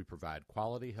surgery. We provide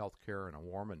quality health care in a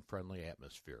warm and friendly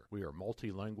atmosphere. We are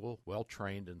multilingual,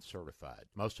 well-trained, and certified.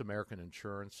 Most American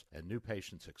insurance and new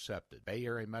patients accepted. Bay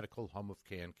Area Medical, home of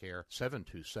Can Care,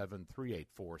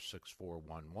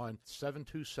 727-384-6411,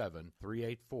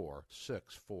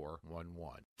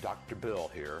 727-384-6411. Dr.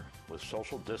 Bill here. With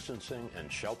social distancing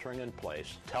and sheltering in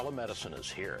place, telemedicine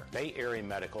is here. Bay Area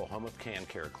Medical, home of Can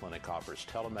Care Clinic offers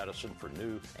telemedicine for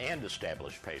new and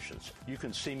established patients. You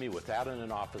can see me without an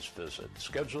in-office visit.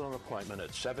 Schedule an appointment at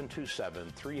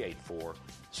 727-384-6411,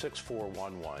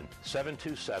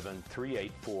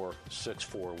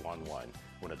 727-384-6411.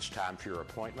 When it's time for your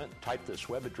appointment, type this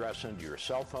web address into your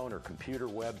cell phone or computer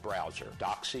web browser,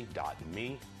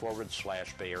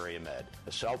 doxy.me/Bay Area Med.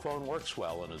 A cell phone works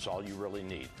well and is all you really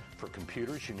need. For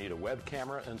computers, you need a web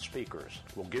camera and speakers.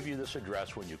 We'll give you this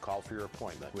address when you call for your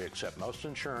appointment. We accept most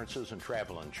insurances and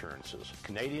travel insurances.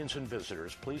 Canadians and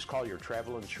visitors, please call your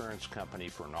travel insurance company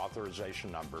for an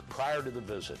authorization number prior to the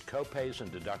visit. Co-pays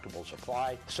and deductibles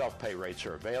apply. Self-pay rates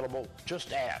are available.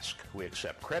 Just ask. We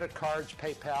accept credit cards,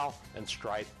 PayPal, and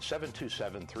Stripe.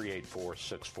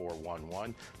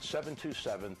 727-384-6411,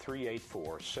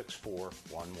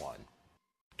 727-384-6411.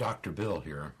 Dr. Bill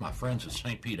here. My friends at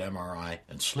St. Pete MRI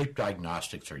and Sleep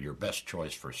Diagnostics are your best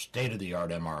choice for state-of-the-art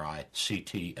MRI,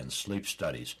 CT, and sleep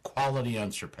studies. Quality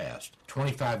unsurpassed.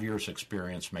 25 years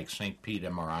experience makes St. Pete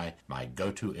MRI my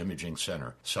go-to imaging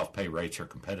center. Self-pay rates are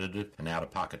competitive and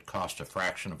out-of-pocket cost a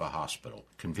fraction of a hospital.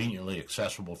 Conveniently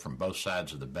accessible from both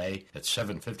sides of the bay at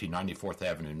 750 94th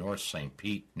Avenue North, St.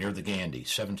 Pete, near the Gandy.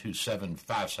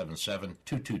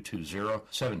 727-577-2220,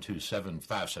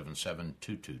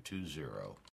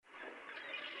 727-577-2220.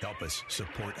 Help us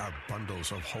support our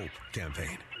Bundles of Hope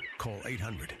campaign. Call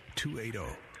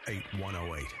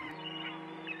 800-280-8108.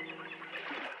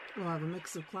 We'll have a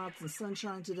mix of clouds and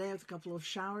sunshine today with a couple of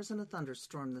showers and a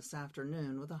thunderstorm this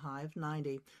afternoon with a high of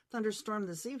 90. Thunderstorm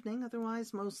this evening,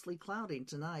 otherwise mostly cloudy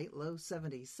tonight, low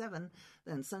 77.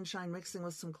 Then sunshine mixing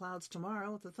with some clouds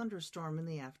tomorrow with a thunderstorm in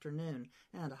the afternoon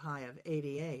and a high of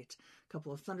 88. A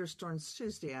couple of thunderstorms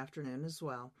Tuesday afternoon as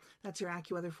well. That's your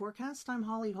AccuWeather forecast. I'm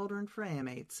Holly Holdren for AM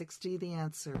 860 The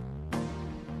Answer.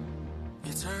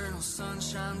 Eternal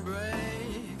sunshine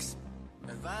breaks,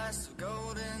 advice to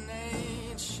golden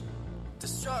age,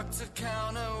 destructive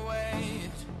counterweight.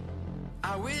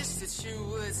 I wish that you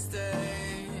would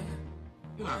stay.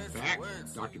 I'm back.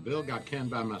 Dr. Bill got Ken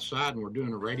by my side, and we're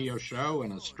doing a radio show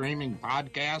and a streaming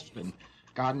podcast, and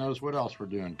God knows what else we're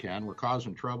doing, Ken. We're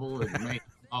causing trouble and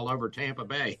all over Tampa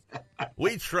Bay.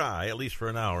 We try, at least for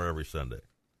an hour every Sunday.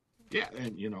 Yeah,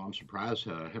 and, I'm surprised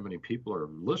how many people are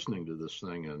listening to this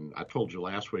thing. And I told you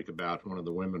last week about one of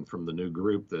the women from the new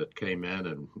group that came in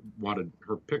and wanted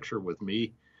her picture with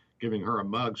me, giving her a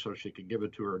mug so she could give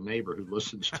it to her neighbor who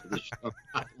listens to the show.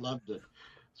 I loved it.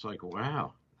 It's like,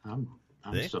 wow, I'm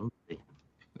somebody.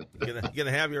 You're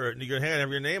gonna have your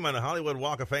name on the Hollywood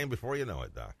Walk of Fame before you know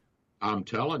it, Doc. I'm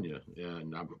telling you,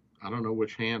 and I don't know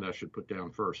which hand I should put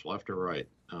down first, left or right.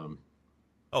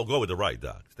 Go with the right,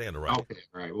 Doc. Stay on the right. Okay,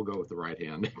 all right, we'll go with the right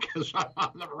hand because I'm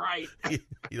on the right.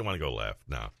 You don't want to go left,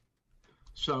 no.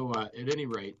 So at any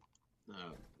rate,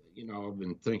 I've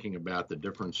been thinking about the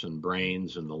difference in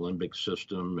brains and the limbic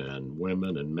system and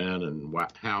women and men and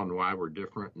how and why we're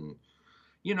different. And,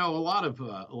 a lot of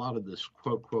this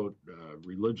quote,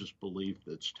 religious belief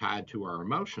that's tied to our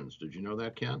emotions. Did you know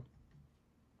that, Ken?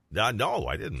 No,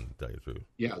 I didn't, tell you the truth.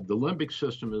 Yeah, the limbic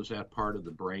system is that part of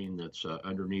the brain that's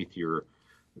underneath your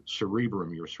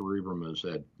cerebrum. Your cerebrum is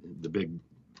the big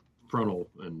frontal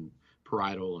and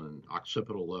parietal and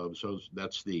occipital lobes.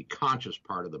 That's the conscious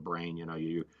part of the brain.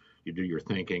 You do your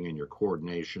thinking and your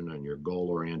coordination and your goal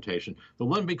orientation. The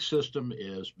limbic system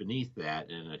is beneath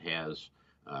that, and it has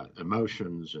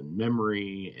emotions and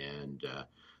memory and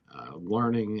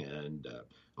learning and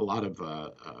a lot of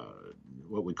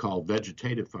what we call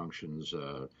vegetative functions,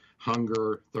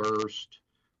 hunger, thirst,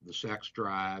 the sex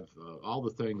drive, all the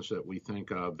things that we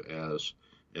think of as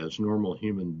normal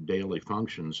human daily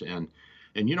functions. And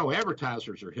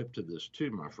advertisers are hip to this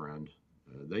too, my friend.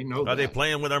 They know that. Are they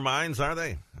playing with our minds, are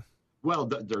they? Well,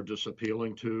 they're just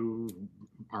appealing to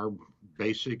our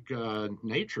basic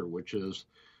nature, which is,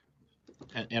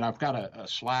 and I've got a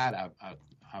slide I've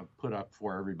put up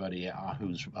for everybody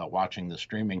who's watching the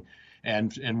streaming.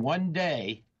 And in one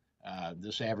day,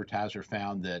 this advertiser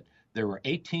found that there were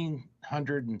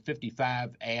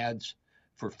 1,855 ads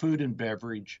for food and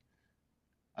beverage,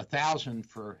 1,000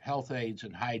 for health aids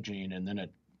and hygiene, and then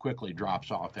it quickly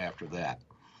drops off after that.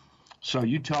 So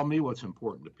you tell me what's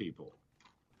important to people.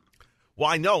 Well,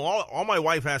 I know all my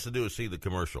wife has to do is see the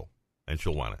commercial, and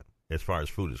she'll want it as far as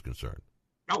food is concerned.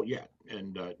 Oh yeah,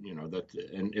 and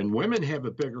and women have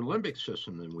a bigger limbic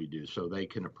system than we do, so they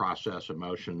can process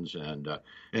emotions, and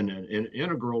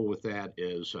integral with that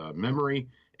is memory,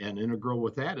 and integral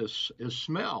with that is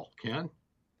smell. Ken,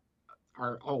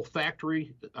 our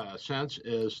olfactory sense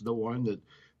is the one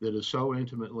that is so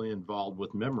intimately involved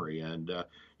with memory, and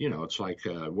it's like,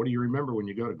 what do you remember when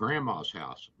you go to grandma's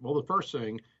house? Well, the first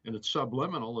thing, and it's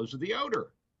subliminal, is the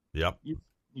odor. Yep.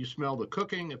 You smell the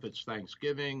cooking if it's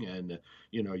Thanksgiving, and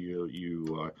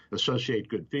you associate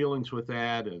good feelings with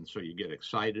that, and so you get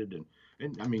excited.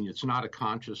 And I mean, it's not a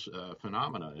conscious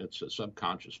phenomena; it's a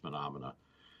subconscious phenomena.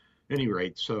 Any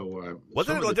rate, so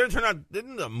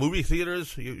didn't the movie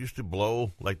theaters used to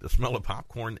blow like the smell of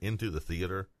popcorn into the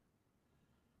theater?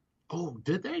 Oh,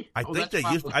 did they? I think they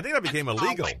used. I think that became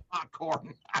illegal.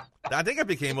 Popcorn. I think it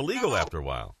became illegal after a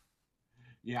while.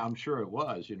 Yeah, I'm sure it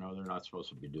was. They're not supposed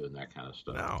to be doing that kind of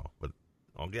stuff. No, but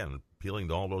again, appealing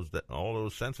to all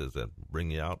those senses that bring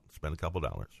you out, spend a couple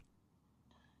 $.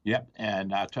 Yep,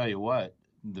 and I tell you what,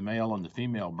 the male and the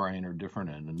female brain are different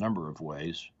in a number of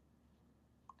ways.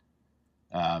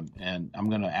 And I'm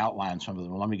going to outline some of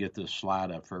them. Let me get this slide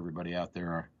up for everybody out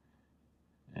there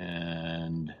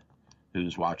and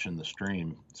who's watching the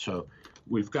stream. So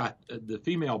we've got the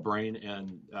female brain,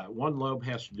 and one lobe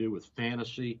has to do with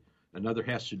fantasy. Another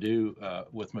has to do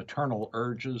with maternal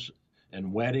urges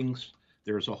and weddings.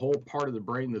 There's a whole part of the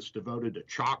brain that's devoted to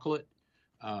chocolate,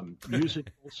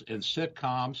 musicals, and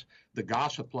sitcoms. The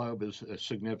gossip lobe is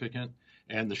significant,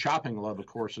 and the shopping lobe, of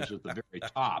course, is at the very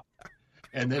top.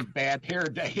 And then bad hair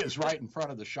day is right in front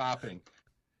of the shopping.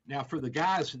 Now, for the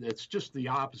guys, it's just the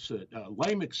opposite.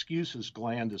 Lame excuses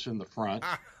gland is in the front.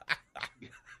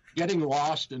 Getting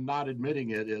lost and not admitting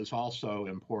it is also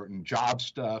important. Job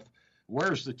stuff.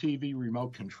 Where's the TV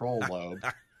remote control lobe?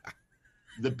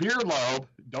 The beer lobe.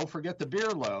 Don't forget the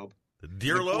beer lobe. The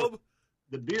deer lobe?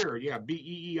 The beer, yeah,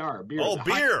 B-E-E-R. Beer. Oh, The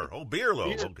beer. Beer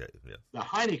lobe. Beer. Okay, yeah. The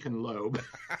Heineken lobe.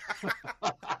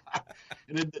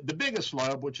 And the biggest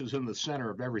lobe, which is in the center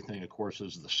of everything, of course,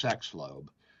 is the sex lobe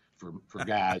for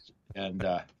guys. And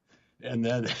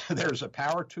then there's a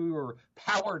power tool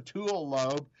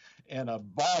lobe and a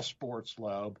ball sports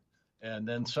lobe. And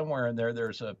then somewhere in there,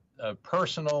 there's a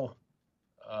personal,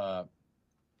 I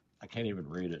can't even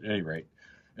read it at any rate.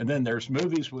 And then there's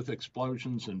movies with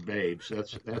explosions and babes.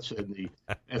 That's in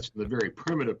the very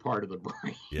primitive part of the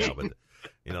brain. Yeah, but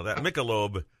that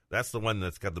Michelob, that's the one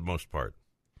that's got the most part.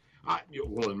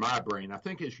 Well, in my brain, I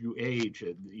think as you age,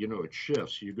 it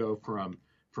shifts. You go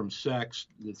from sex,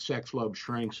 the sex lobe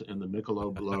shrinks, and the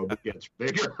Michelob lobe gets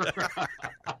bigger.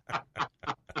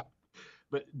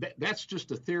 But that's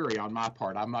just a theory on my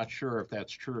part. I'm not sure if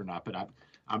that's true or not, but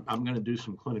I'm going to do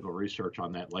some clinical research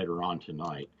on that later on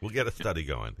tonight. We'll get a study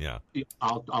going, yeah.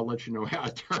 I'll let you know how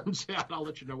it turns out. I'll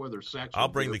let you know whether sex... I'll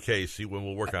bring the case, see when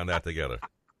we'll work on that together.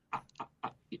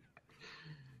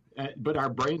 But our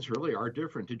brains really are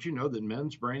different. Did you know that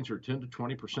men's brains are 10 to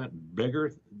 20%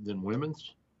 bigger than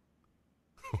women's?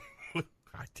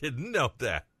 I didn't know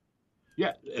that.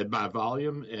 Yeah, by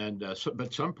volume,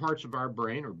 but some parts of our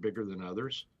brain are bigger than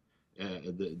others,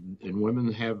 and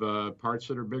women have parts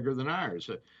that are bigger than ours.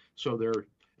 So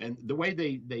and the way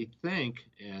they think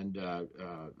and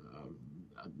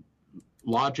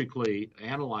logically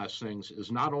analyze things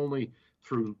is not only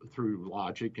through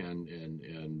logic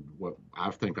and what I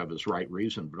think of as right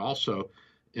reason, but also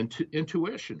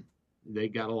intuition. They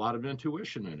got a lot of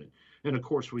intuition in it. And, of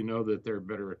course, we know that they're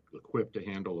better equipped to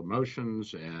handle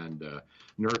emotions and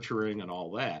nurturing and all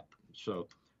that. So,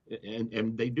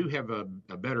 and they do have a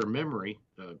better memory,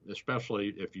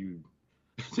 especially if you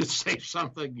say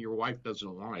something your wife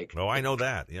doesn't like. Oh, I know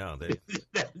that. Yeah.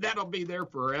 That'll be there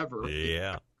forever.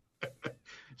 Yeah.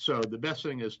 So the best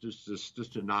thing is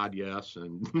just to nod yes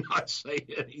and not say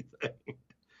anything.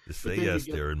 Just say yes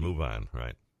there and move on,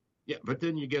 right? Yeah, but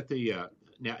then you get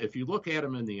now, if you look at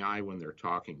them in the eye when they're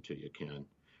talking to you, Ken,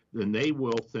 then they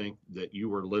will think that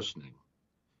you are listening,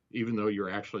 even though you're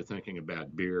actually thinking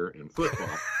about beer and football.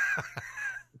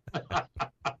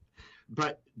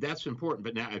 But that's important.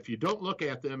 But now, if you don't look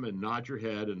at them and nod your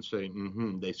head and say,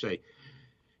 mm-hmm, they say,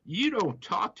 you don't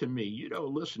talk to me, you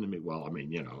don't listen to me. Well, I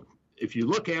mean, if you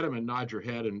look at them and nod your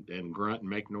head and grunt and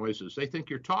make noises, they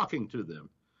think you're talking to them,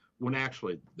 when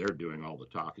actually they're doing all the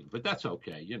talking. But that's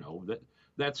okay,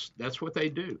 that's what they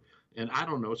do. And I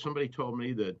don't know, somebody told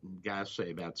me that guys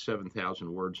say about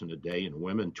 7,000 words in a day, and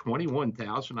women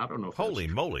 21,000. I don't know if holy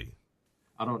moly.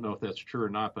 I don't know if that's true or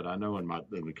not, but I know in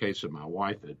the case of my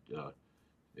wife,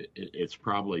 it's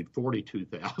probably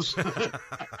 42,000.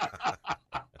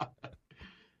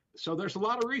 So there's a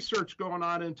lot of research going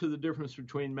on into the difference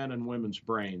between men and women's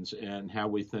brains and how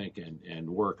we think and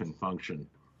work and function.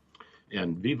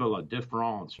 And vive la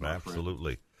différence, my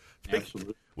Absolutely. friend.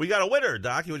 Absolutely. We got a winner,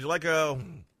 Doc. Would you like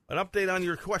an update on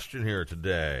your question here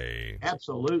today?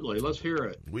 Absolutely. Let's hear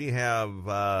it. We have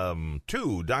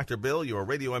 2 Dr. Bill, your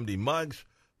Radio MD mugs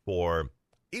for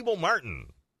Ebel Martin.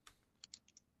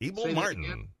 Ebel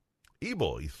Martin.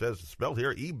 Ebel, he says, spelled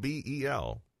here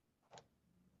E-B-E-L.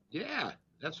 Yeah,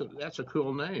 that's a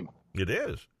cool name. It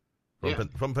is.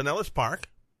 From Pinellas Park.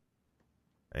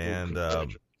 And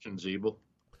congratulations, Ebel.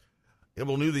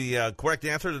 Ebel knew the correct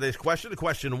answer to today's question. The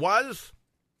question was,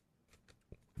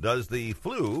 does the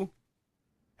flu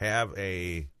have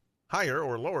a higher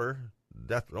or lower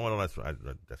death? Oh, no, that's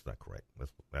not correct.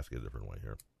 Let's ask it a different way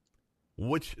here.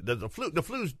 Which does the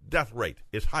flu's death rate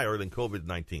is higher than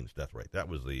COVID-19's death rate? That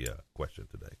was the question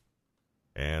today.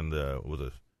 And it was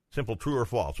a simple true or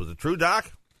false. Was it true,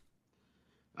 Doc?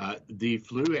 The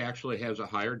flu actually has a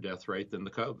higher death rate than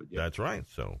the COVID. Yep. That's right.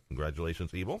 So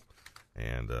congratulations, Ebel.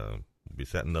 And we'll be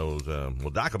sending those.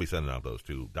 Doc will be sending out those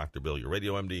to Dr. Bill, your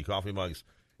Radio MD coffee mugs,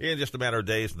 in just a matter of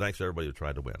days. And thanks to everybody who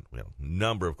tried to win. We had a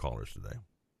number of callers today.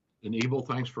 And Ebel,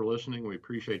 thanks for listening. We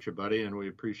appreciate you, buddy, and we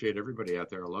appreciate everybody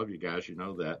out there. I love you guys. You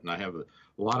know that. And I have a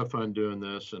lot of fun doing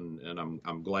this, and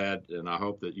I'm glad, and I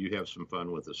hope that you have some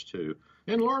fun with us, too,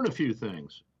 and learn a few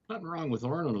things. Nothing wrong with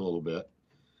learning a little bit.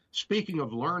 Speaking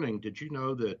of learning, did you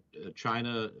know that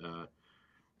China,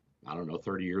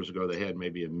 30 years ago, they had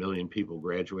maybe 1 million people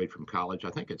graduate from college?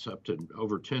 I think it's up to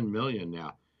over 10 million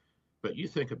now. But you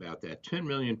think about that, 10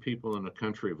 million people in a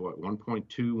country of what, 1.2,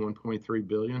 1.3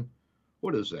 billion?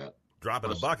 What is that? Drop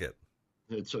in a bucket.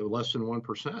 It's less than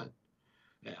 1%.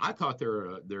 I thought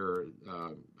their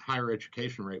higher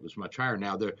education rate was much higher.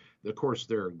 Now, of course,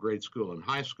 they're grade school and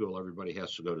high school. Everybody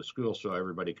has to go to school, so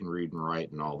everybody can read and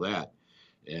write and all that.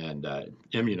 and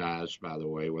immunized, by the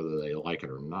way, whether they like it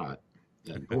or not.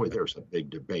 And boy, there's a big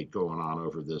debate going on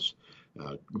over this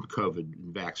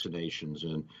COVID vaccinations.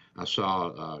 And I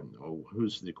saw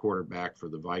who's the quarterback for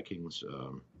the Vikings,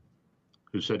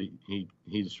 who said he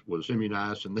was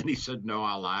immunized, and then he said, no,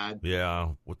 I lied. Yeah,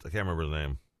 I can't remember the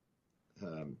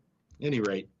name. Any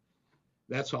rate,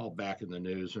 that's all back in the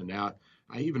news. And now,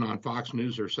 even on Fox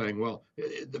News, they're saying, well,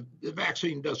 the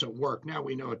vaccine doesn't work. Now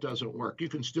we know it doesn't work. You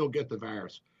can still get the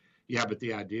virus. Yeah, but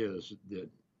the idea is that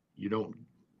you don't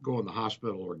go in the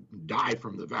hospital or die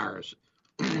from the virus.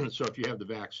 So if you have the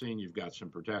vaccine, you've got some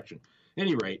protection.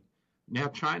 Any rate, now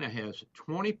China has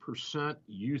 20%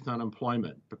 youth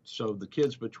unemployment. So the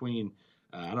kids between,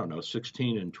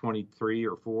 16 and 23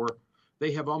 or 4,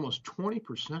 they have almost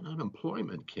 20%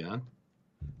 unemployment, Ken.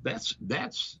 That's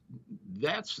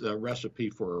a recipe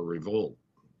for a revolt.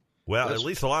 Well, at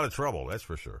least a lot of trouble, that's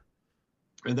for sure.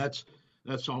 And that's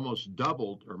almost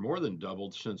doubled, or more than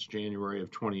doubled, since January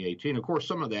of 2018. Of course,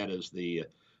 some of that is the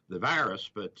virus,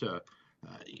 but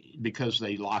because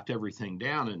they locked everything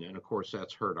down, and of course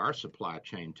that's hurt our supply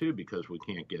chain too, because we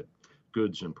can't get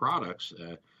goods and products.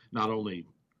 Not only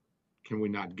can we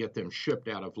not get them shipped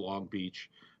out of Long Beach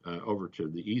over to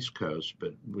the East Coast,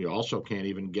 but we also can't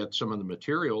even get some of the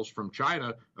materials from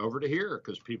China over to here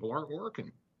because people aren't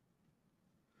working.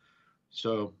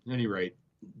 So, at any rate,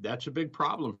 that's a big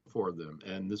problem for them.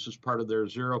 And this is part of their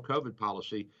zero COVID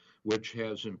policy, which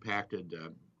has impacted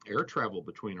air travel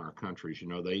between our countries. You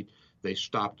know, they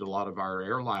stopped a lot of our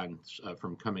airlines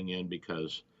from coming in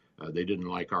because they didn't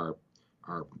like our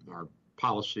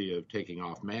policy of taking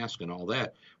off masks and all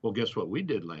that. Well, guess what we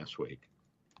did last week?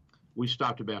 We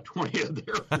stopped about 20 of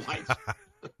their flights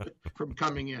from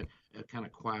coming in kind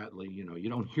of quietly. You know, you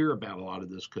don't hear about a lot of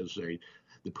this because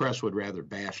the press would rather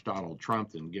bash Donald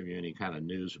Trump than give you any kind of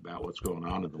news about what's going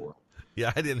on in the world.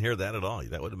 Yeah, I didn't hear that at all.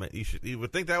 That would have made you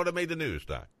would think that would have made the news,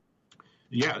 Doc.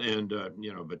 Yeah, and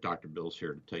but Dr. Bill's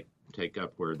here to take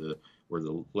up where the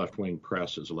left wing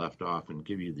press has left off and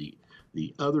give you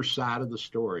the other side of the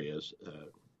story. As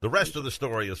the rest of the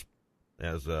story is,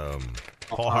 as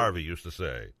Paul Harvey used to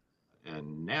say.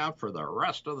 And now for the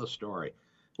rest of the story.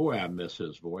 Boy, I miss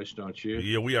his voice, don't you?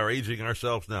 Yeah, we are aging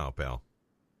ourselves now, pal.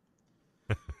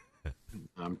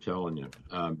 I'm telling you.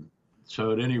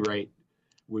 So at any rate,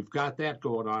 we've got that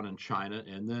going on in China.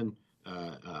 And then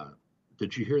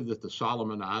did you hear that the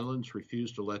Solomon Islands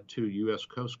refused to let 2 U.S.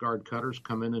 Coast Guard cutters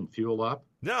come in and fuel up?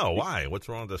 No, why? What's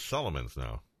wrong with the Solomons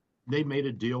now? They made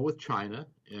a deal with China,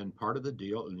 and part of the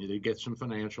deal, and they get some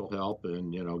financial help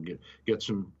and, get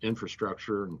some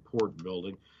infrastructure and port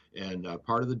building. And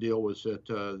part of the deal was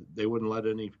that they wouldn't let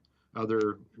any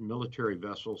other military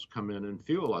vessels come in and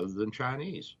fuel other than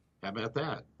Chinese. How about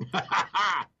that?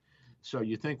 So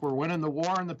you think we're winning the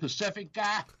war in the Pacific,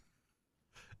 guy?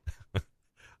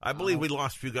 I believe we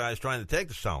lost a few guys trying to take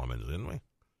the Solomons, didn't we?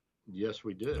 Yes,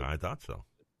 we did. I thought so.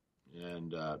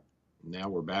 And now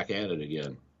we're back at it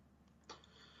again.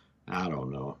 I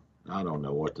don't know. I don't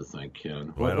know what to think,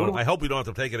 Ken. Well, I hope we don't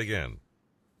have to take it again.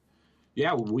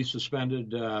 Yeah, we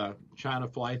suspended China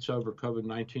flights over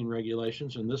COVID-19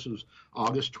 regulations, and this was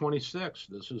August 26th.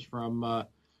 This is from,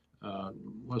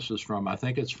 what's this from? I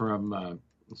think it's from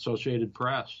Associated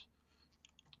Press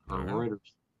or Reuters.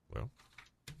 Well,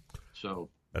 so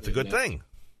that's a good thing.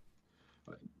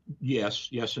 Yes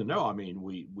and no. I mean,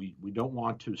 we don't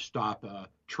want to stop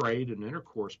trade and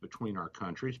intercourse between our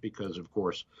countries because, of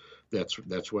course,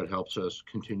 that's what helps us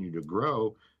continue to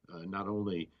grow, not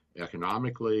only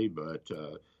economically but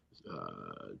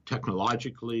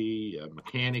technologically,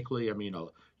 mechanically. I mean, a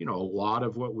lot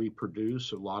of what we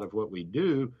produce, a lot of what we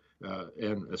do,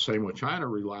 and the same with China,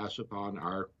 relies upon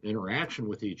our interaction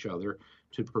with each other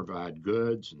to provide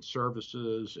goods and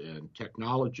services and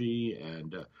technology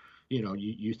and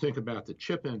you think about the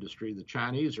chip industry, the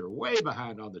Chinese are way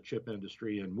behind on the chip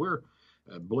industry, and we're,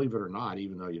 believe it or not,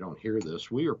 even though you don't hear this,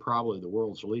 we are probably the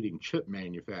world's leading chip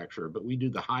manufacturer, but we do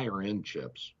the higher end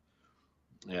chips.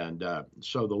 And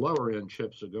so the lower end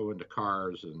chips that go into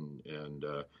cars and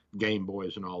Game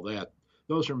Boys and all that,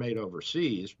 those are made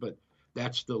overseas, but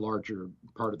that's the larger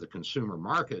part of the consumer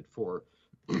market for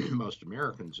most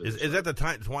Americans. Is that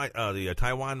the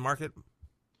Taiwan market?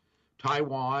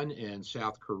 Taiwan and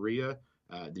South Korea,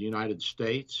 the United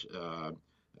States,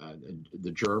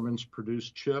 the Germans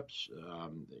produce chips.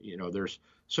 There's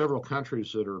several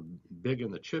countries that are big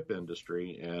in the chip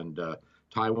industry, and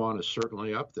Taiwan is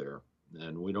certainly up there.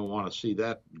 And we don't want to see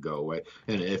that go away.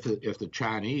 And if the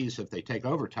Chinese, if they take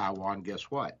over Taiwan, guess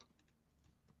what?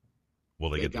 Well,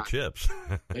 they get the chips.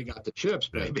 They got the chips,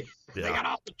 baby. Yeah. They got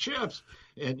all the chips.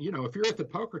 And, if you're at the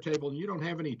poker table and you don't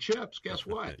have any chips, guess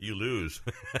what? You lose.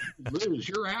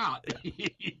 You're out.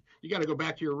 You got to go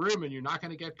back to your room, and you're not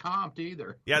going to get comped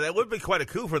either. Yeah, that would be quite a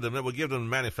coup for them. It would give them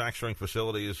manufacturing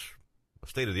facilities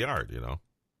state of the art,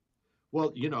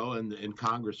 Well, and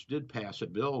Congress did pass a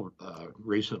bill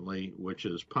recently, which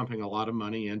is pumping a lot of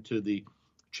money into the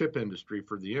chip industry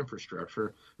for the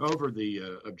infrastructure over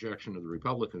the objection of the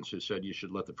Republicans, who said you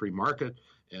should let the free market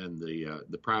and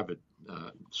the private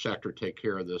sector take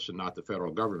care of this and not the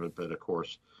federal government. But of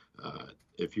course,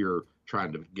 if you're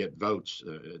trying to get votes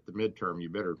at the midterm, you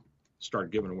better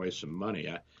start giving away some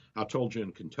money. I told you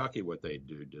in Kentucky what they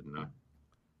do, didn't I?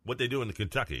 What they do in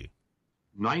Kentucky?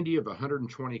 90 of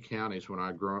 120 counties when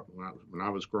I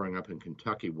was growing up in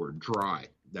Kentucky were dry.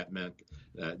 That meant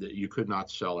that you could not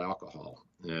sell alcohol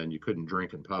and you couldn't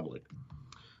drink in public.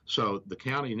 So the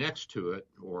county next to it,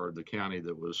 or the county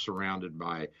that was surrounded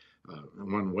by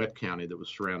one wet county that was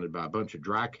surrounded by a bunch of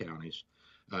dry counties,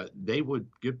 they would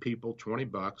give people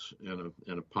 $20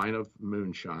 and a pint of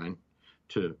moonshine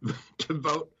to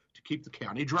vote to keep the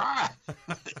county dry.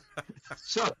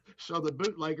 So the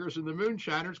bootleggers and the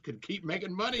moonshiners could keep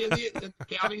making money in the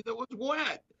county that was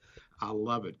wet. I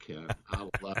love it, Ken. I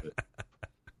love it.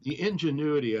 The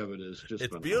ingenuity of it is just it's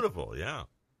phenomenal. Beautiful, yeah.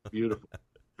 Beautiful.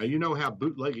 Now, you know how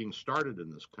bootlegging started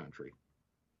in this country.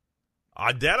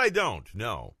 That I don't,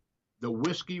 no. The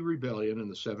Whiskey Rebellion in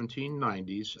the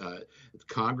 1790s,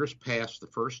 Congress passed the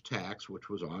first tax, which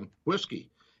was on whiskey.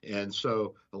 And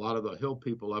so a lot of the hill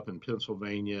people up in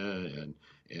Pennsylvania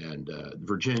and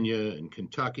Virginia and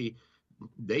Kentucky,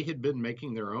 they had been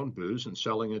making their own booze and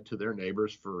selling it to their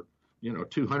neighbors for,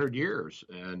 200 years.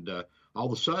 And all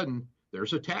of a sudden,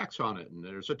 there's a tax on it. And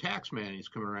there's a tax man. He's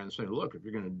coming around and saying, look, if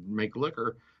you're going to make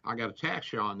liquor, I got to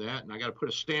tax you on that. And I got to put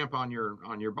a stamp on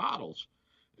your bottles.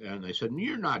 And they said,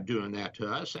 you're not doing that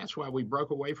to us. That's why we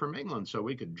broke away from England, so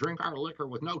we could drink our liquor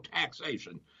with no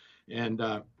taxation. And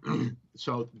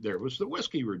so there was the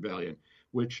Whiskey Rebellion,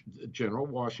 which General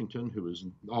Washington, who was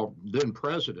then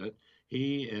president,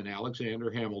 he and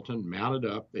Alexander Hamilton mounted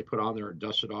up. They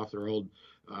dusted off their old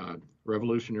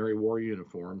Revolutionary War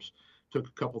uniforms, took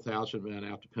a couple thousand men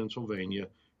out to Pennsylvania,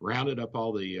 rounded up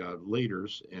all the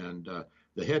leaders, and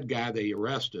the head guy they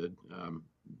arrested.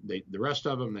 The rest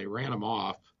of them, they ran him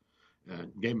off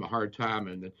and gave him a hard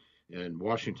time. And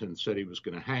Washington said he was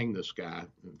going to hang this guy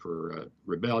for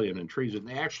rebellion and treason.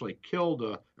 They actually killed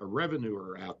a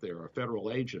revenuer out there, a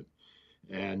federal agent.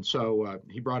 And so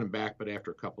he brought him back, but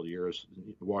after a couple of years,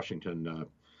 Washington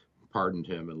pardoned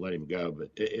him and let him go. But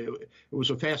it was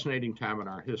a fascinating time in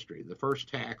our history. The first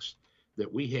tax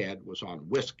that we had was on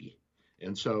whiskey.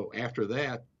 And so after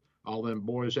that, all them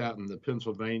boys out in the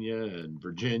Pennsylvania and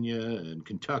Virginia and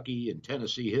Kentucky and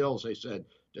Tennessee hills, they said,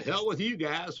 to hell with you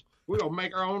guys. We're going to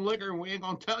make our own liquor, and we ain't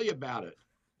going to tell you about it.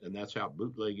 And that's how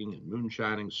bootlegging and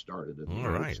moonshining started. All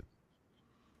right.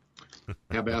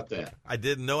 How about that? I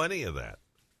didn't know any of that.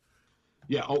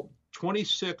 Yeah,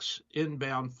 26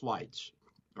 inbound flights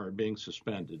are being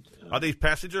suspended. Are these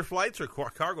passenger flights or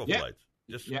cargo flights?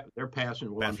 Yeah, they're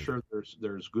passenger. Well, passenger. I'm sure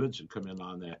there's goods that come in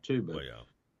on that, too. But,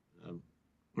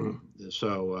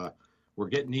 so we're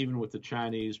getting even with the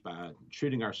Chinese by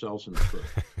shooting ourselves in the foot.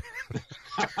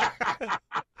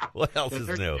 What else is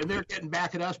new? And they're getting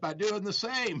back at us by doing the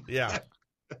same. Yeah.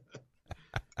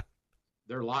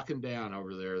 They're locking down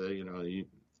over there.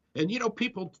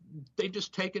 People, they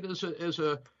just take it as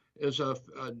a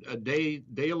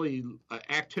daily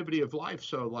activity of life.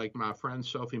 So like my friend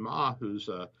Sophie Ma, who's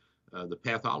the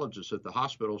pathologist at the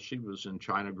hospital, she was in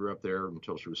China, grew up there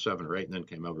until she was 7 or 8, and then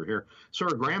came over here. So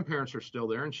her grandparents are still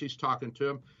there, and she's talking to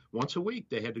them once a week.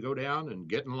 They had to go down and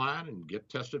get in line and get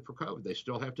tested for COVID. They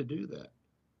still have to do that.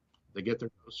 They get their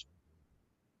dose.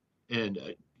 And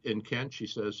in Kent, she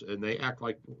says, and they act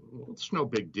like, well, it's no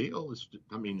big deal. It's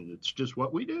just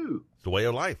what we do. It's the way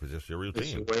of life. It's just your routine.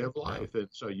 It's the way of life. Yeah. And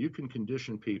so you can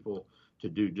condition people to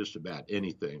do just about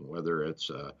anything, whether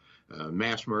it's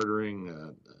mass murdering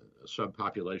a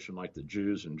subpopulation like the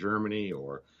Jews in Germany,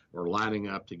 or lining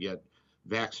up to get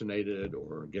vaccinated,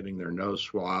 or getting their nose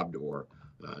swabbed, or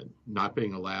not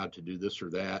being allowed to do this or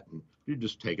that. And you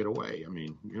just take it away.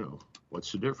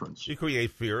 What's the difference? You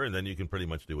create fear, and then you can pretty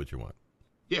much do what you want.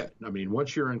 Yeah,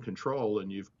 once you're in control,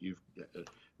 and you've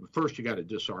first you got to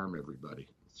disarm everybody,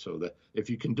 so that if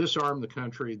you can disarm the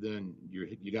country, then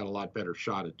you got a lot better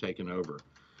shot at taking over.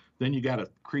 Then you got to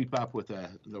creep up with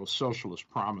those socialist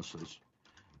promises,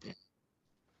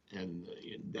 and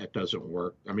that doesn't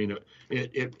work.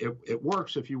 It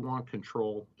works if you want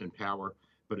control and power,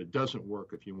 but it doesn't work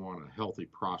if you want a healthy,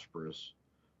 prosperous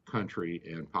country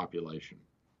and population.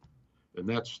 And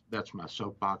that's my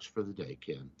soapbox for the day,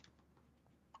 Ken.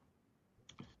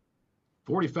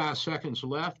 45 seconds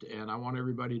left, and I want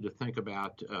everybody to think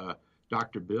about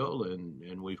Dr. Bill,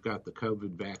 and we've got the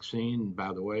COVID vaccine,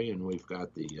 by the way, and we've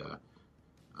got the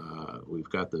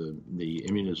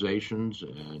immunizations,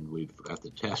 and we've got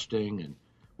the testing, and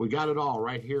we got it all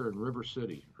right here in River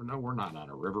City. Or no, we're not on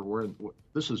a river.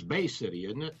 This is Bay City,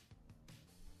 isn't it?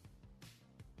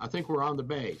 I think we're on the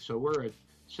Bay. So we're at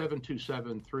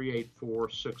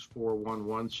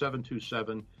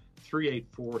 727-384-6411,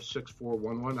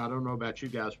 727-384-6411. I don't know about you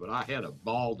guys, but I had a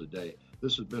ball today.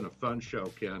 This has been a fun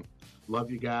show, Ken. Love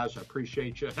you guys. I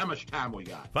appreciate you. How much time we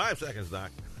got? 5 seconds,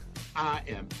 Doc. I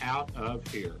am out of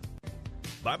here.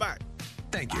 Bye-bye.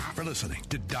 Thank you for listening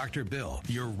to Dr. Bill,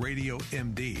 your radio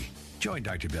MD. Join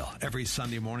Dr. Bill every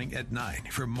Sunday morning at 9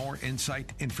 for more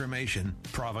insight, information,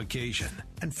 provocation,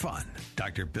 and fun.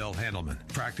 Dr. Bill Handelman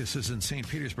practices in St.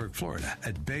 Petersburg, Florida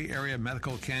at Bay Area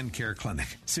Medical Care Clinic,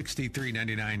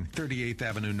 6399 38th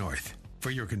Avenue North.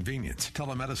 For your convenience,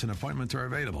 telemedicine appointments are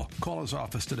available. Call his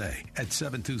office today at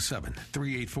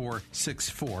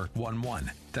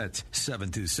 727-384-6411. That's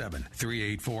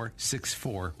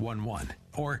 727-384-6411.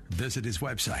 Or visit his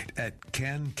website at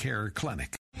Can Care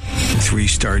Clinic.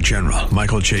 3-star General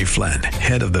Michael J. Flynn,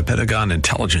 head of the Pentagon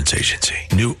Intelligence Agency,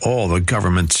 knew all the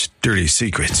government's dirty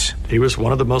secrets. He was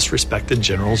one of the most respected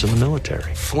generals in the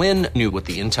military. Flynn knew what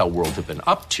the intel world had been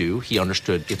up to. He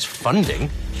understood its funding.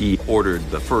 He ordered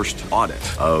the first audit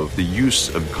of the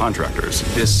use of contractors.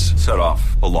 This set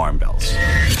off alarm bells.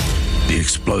 The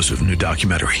explosive new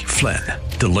documentary, Flynn,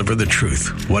 Deliver the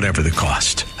Truth, Whatever the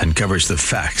Cost, uncovers the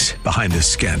facts behind this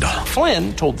scandal.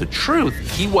 Flynn told the truth.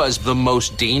 He was the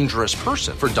most dangerous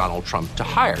person for Donald Trump to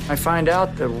hire. I find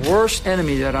out the worst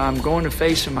enemy that I'm going to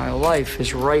face in my life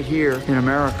is right here in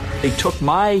America. They took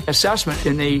my assessment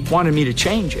and they wanted me to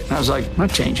change it. And I was like, I'm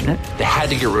not changing it. They had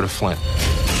to get rid of Flynn.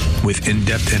 With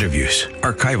in-depth interviews,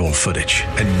 archival footage,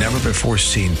 and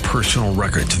never-before-seen personal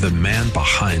records of the man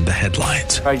behind the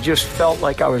headlines. I just felt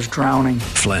like I was drowning.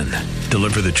 Flynn,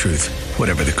 Deliver the Truth,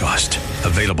 Whatever the Cost.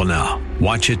 Available now.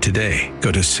 Watch it today.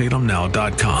 Go to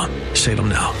salemnow.com.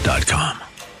 salemnow.com.